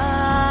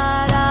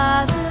blood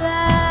of the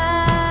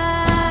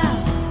Lamb.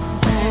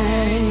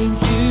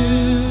 Thank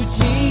you,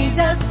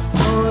 Jesus,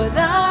 for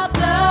the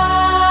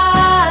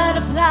blood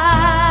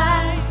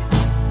applied.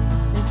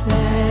 And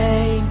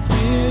thank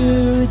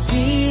you,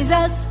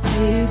 Jesus,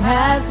 it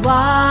has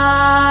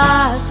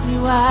washed me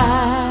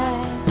white.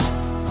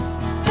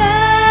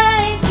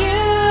 Thank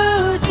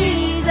you,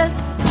 Jesus,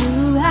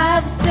 you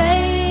have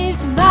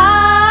saved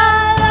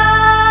my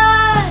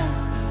life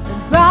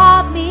and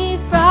brought me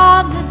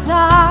from the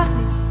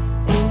darkness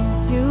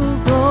into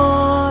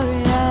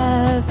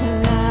glorious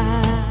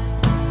light.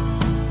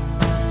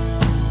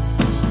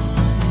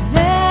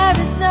 There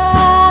is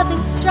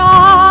nothing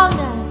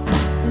stronger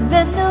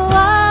than the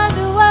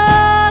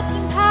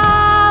wonder-working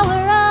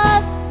power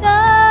of the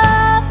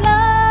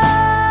blood.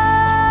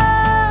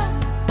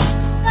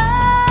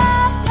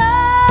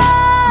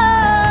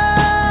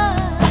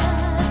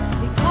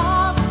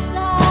 Because the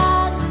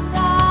sons and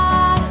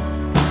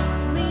daughters,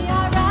 we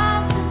are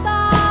ransomed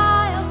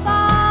by our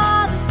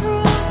Father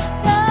through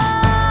the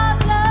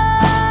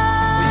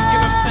blood. Will you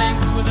give him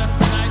thanks with us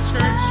tonight,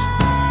 church?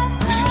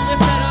 Will you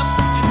lift that up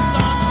in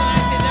song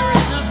tonight? Say, there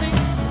is nothing.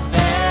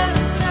 There is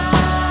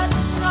nothing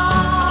Come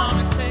strong on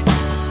and say,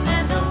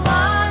 than the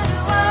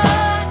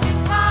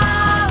wonder-working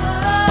power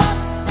of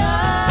the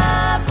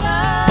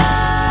blood.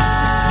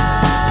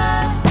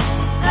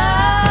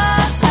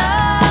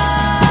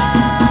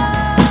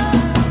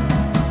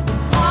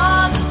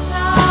 All the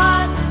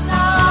sons and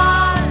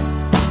daughters,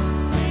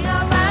 we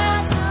are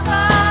ransomed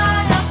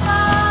by our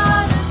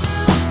Father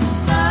through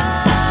the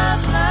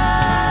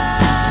blood.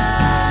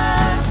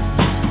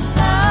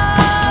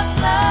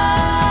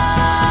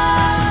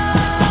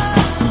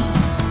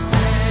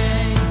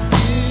 Thank you,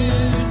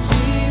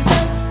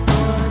 Jesus,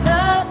 for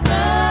the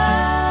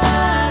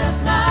blood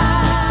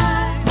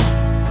applied.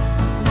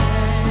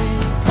 Thank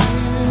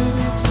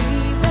you,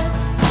 Jesus,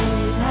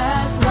 it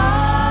has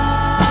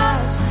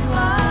washed me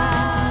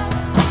white.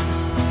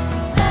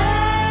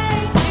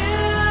 Thank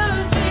you,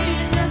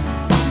 Jesus,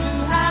 you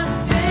have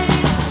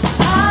saved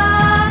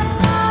my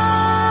life.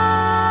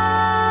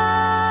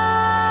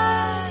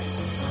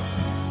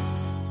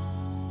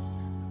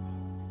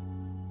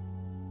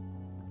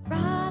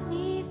 Brought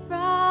me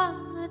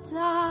from the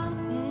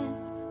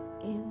darkness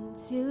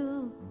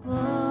into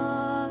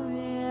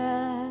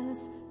glorious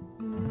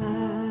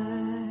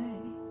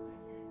light.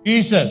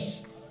 Jesus.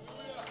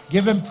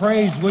 Give him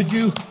praise, would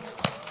you?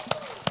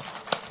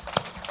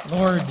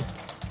 Lord,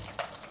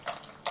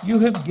 you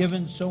have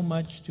given so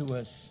much to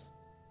us.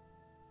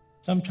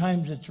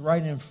 Sometimes it's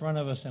right in front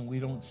of us and we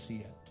don't see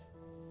it.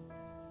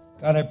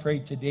 God, I pray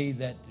today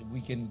that we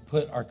can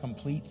put our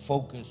complete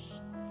focus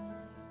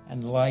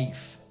and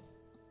life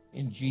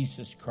in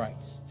Jesus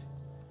Christ.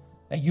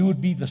 That you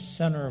would be the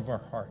center of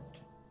our heart,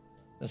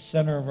 the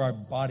center of our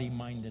body,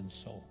 mind, and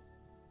soul.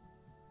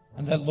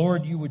 And that,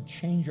 Lord, you would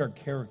change our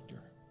character.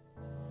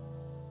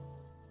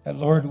 That,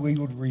 Lord, we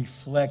would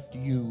reflect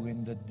you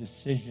in the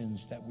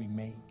decisions that we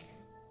make.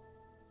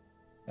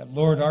 That,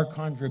 Lord, our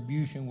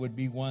contribution would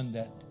be one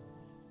that,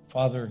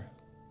 Father,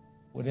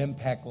 would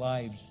impact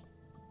lives,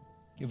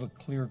 give a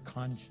clear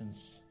conscience,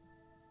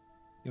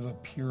 give a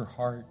pure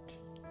heart,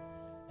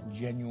 and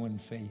genuine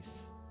faith.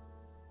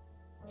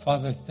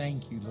 Father,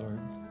 thank you, Lord.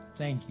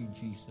 Thank you,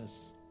 Jesus.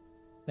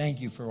 Thank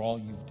you for all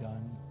you've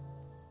done.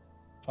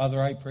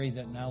 Father, I pray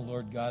that now,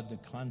 Lord God, the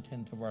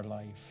content of our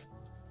life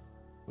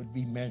would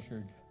be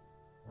measured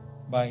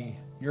by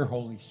your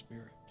Holy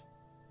Spirit.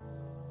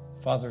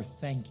 Father,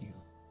 thank you.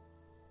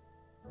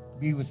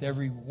 Be with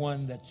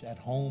everyone that's at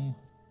home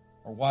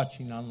or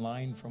watching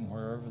online from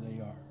wherever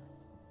they are.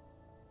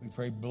 We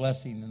pray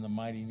blessing in the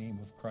mighty name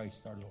of Christ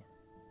our Lord.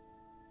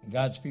 And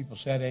God's people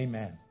said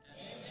amen.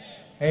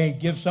 Hey,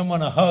 give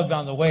someone a hug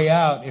on the way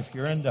out if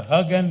you're into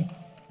hugging,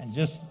 and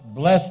just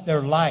bless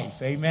their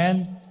life.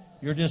 Amen.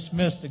 You're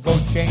dismissed to go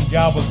change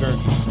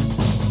Albuquerque.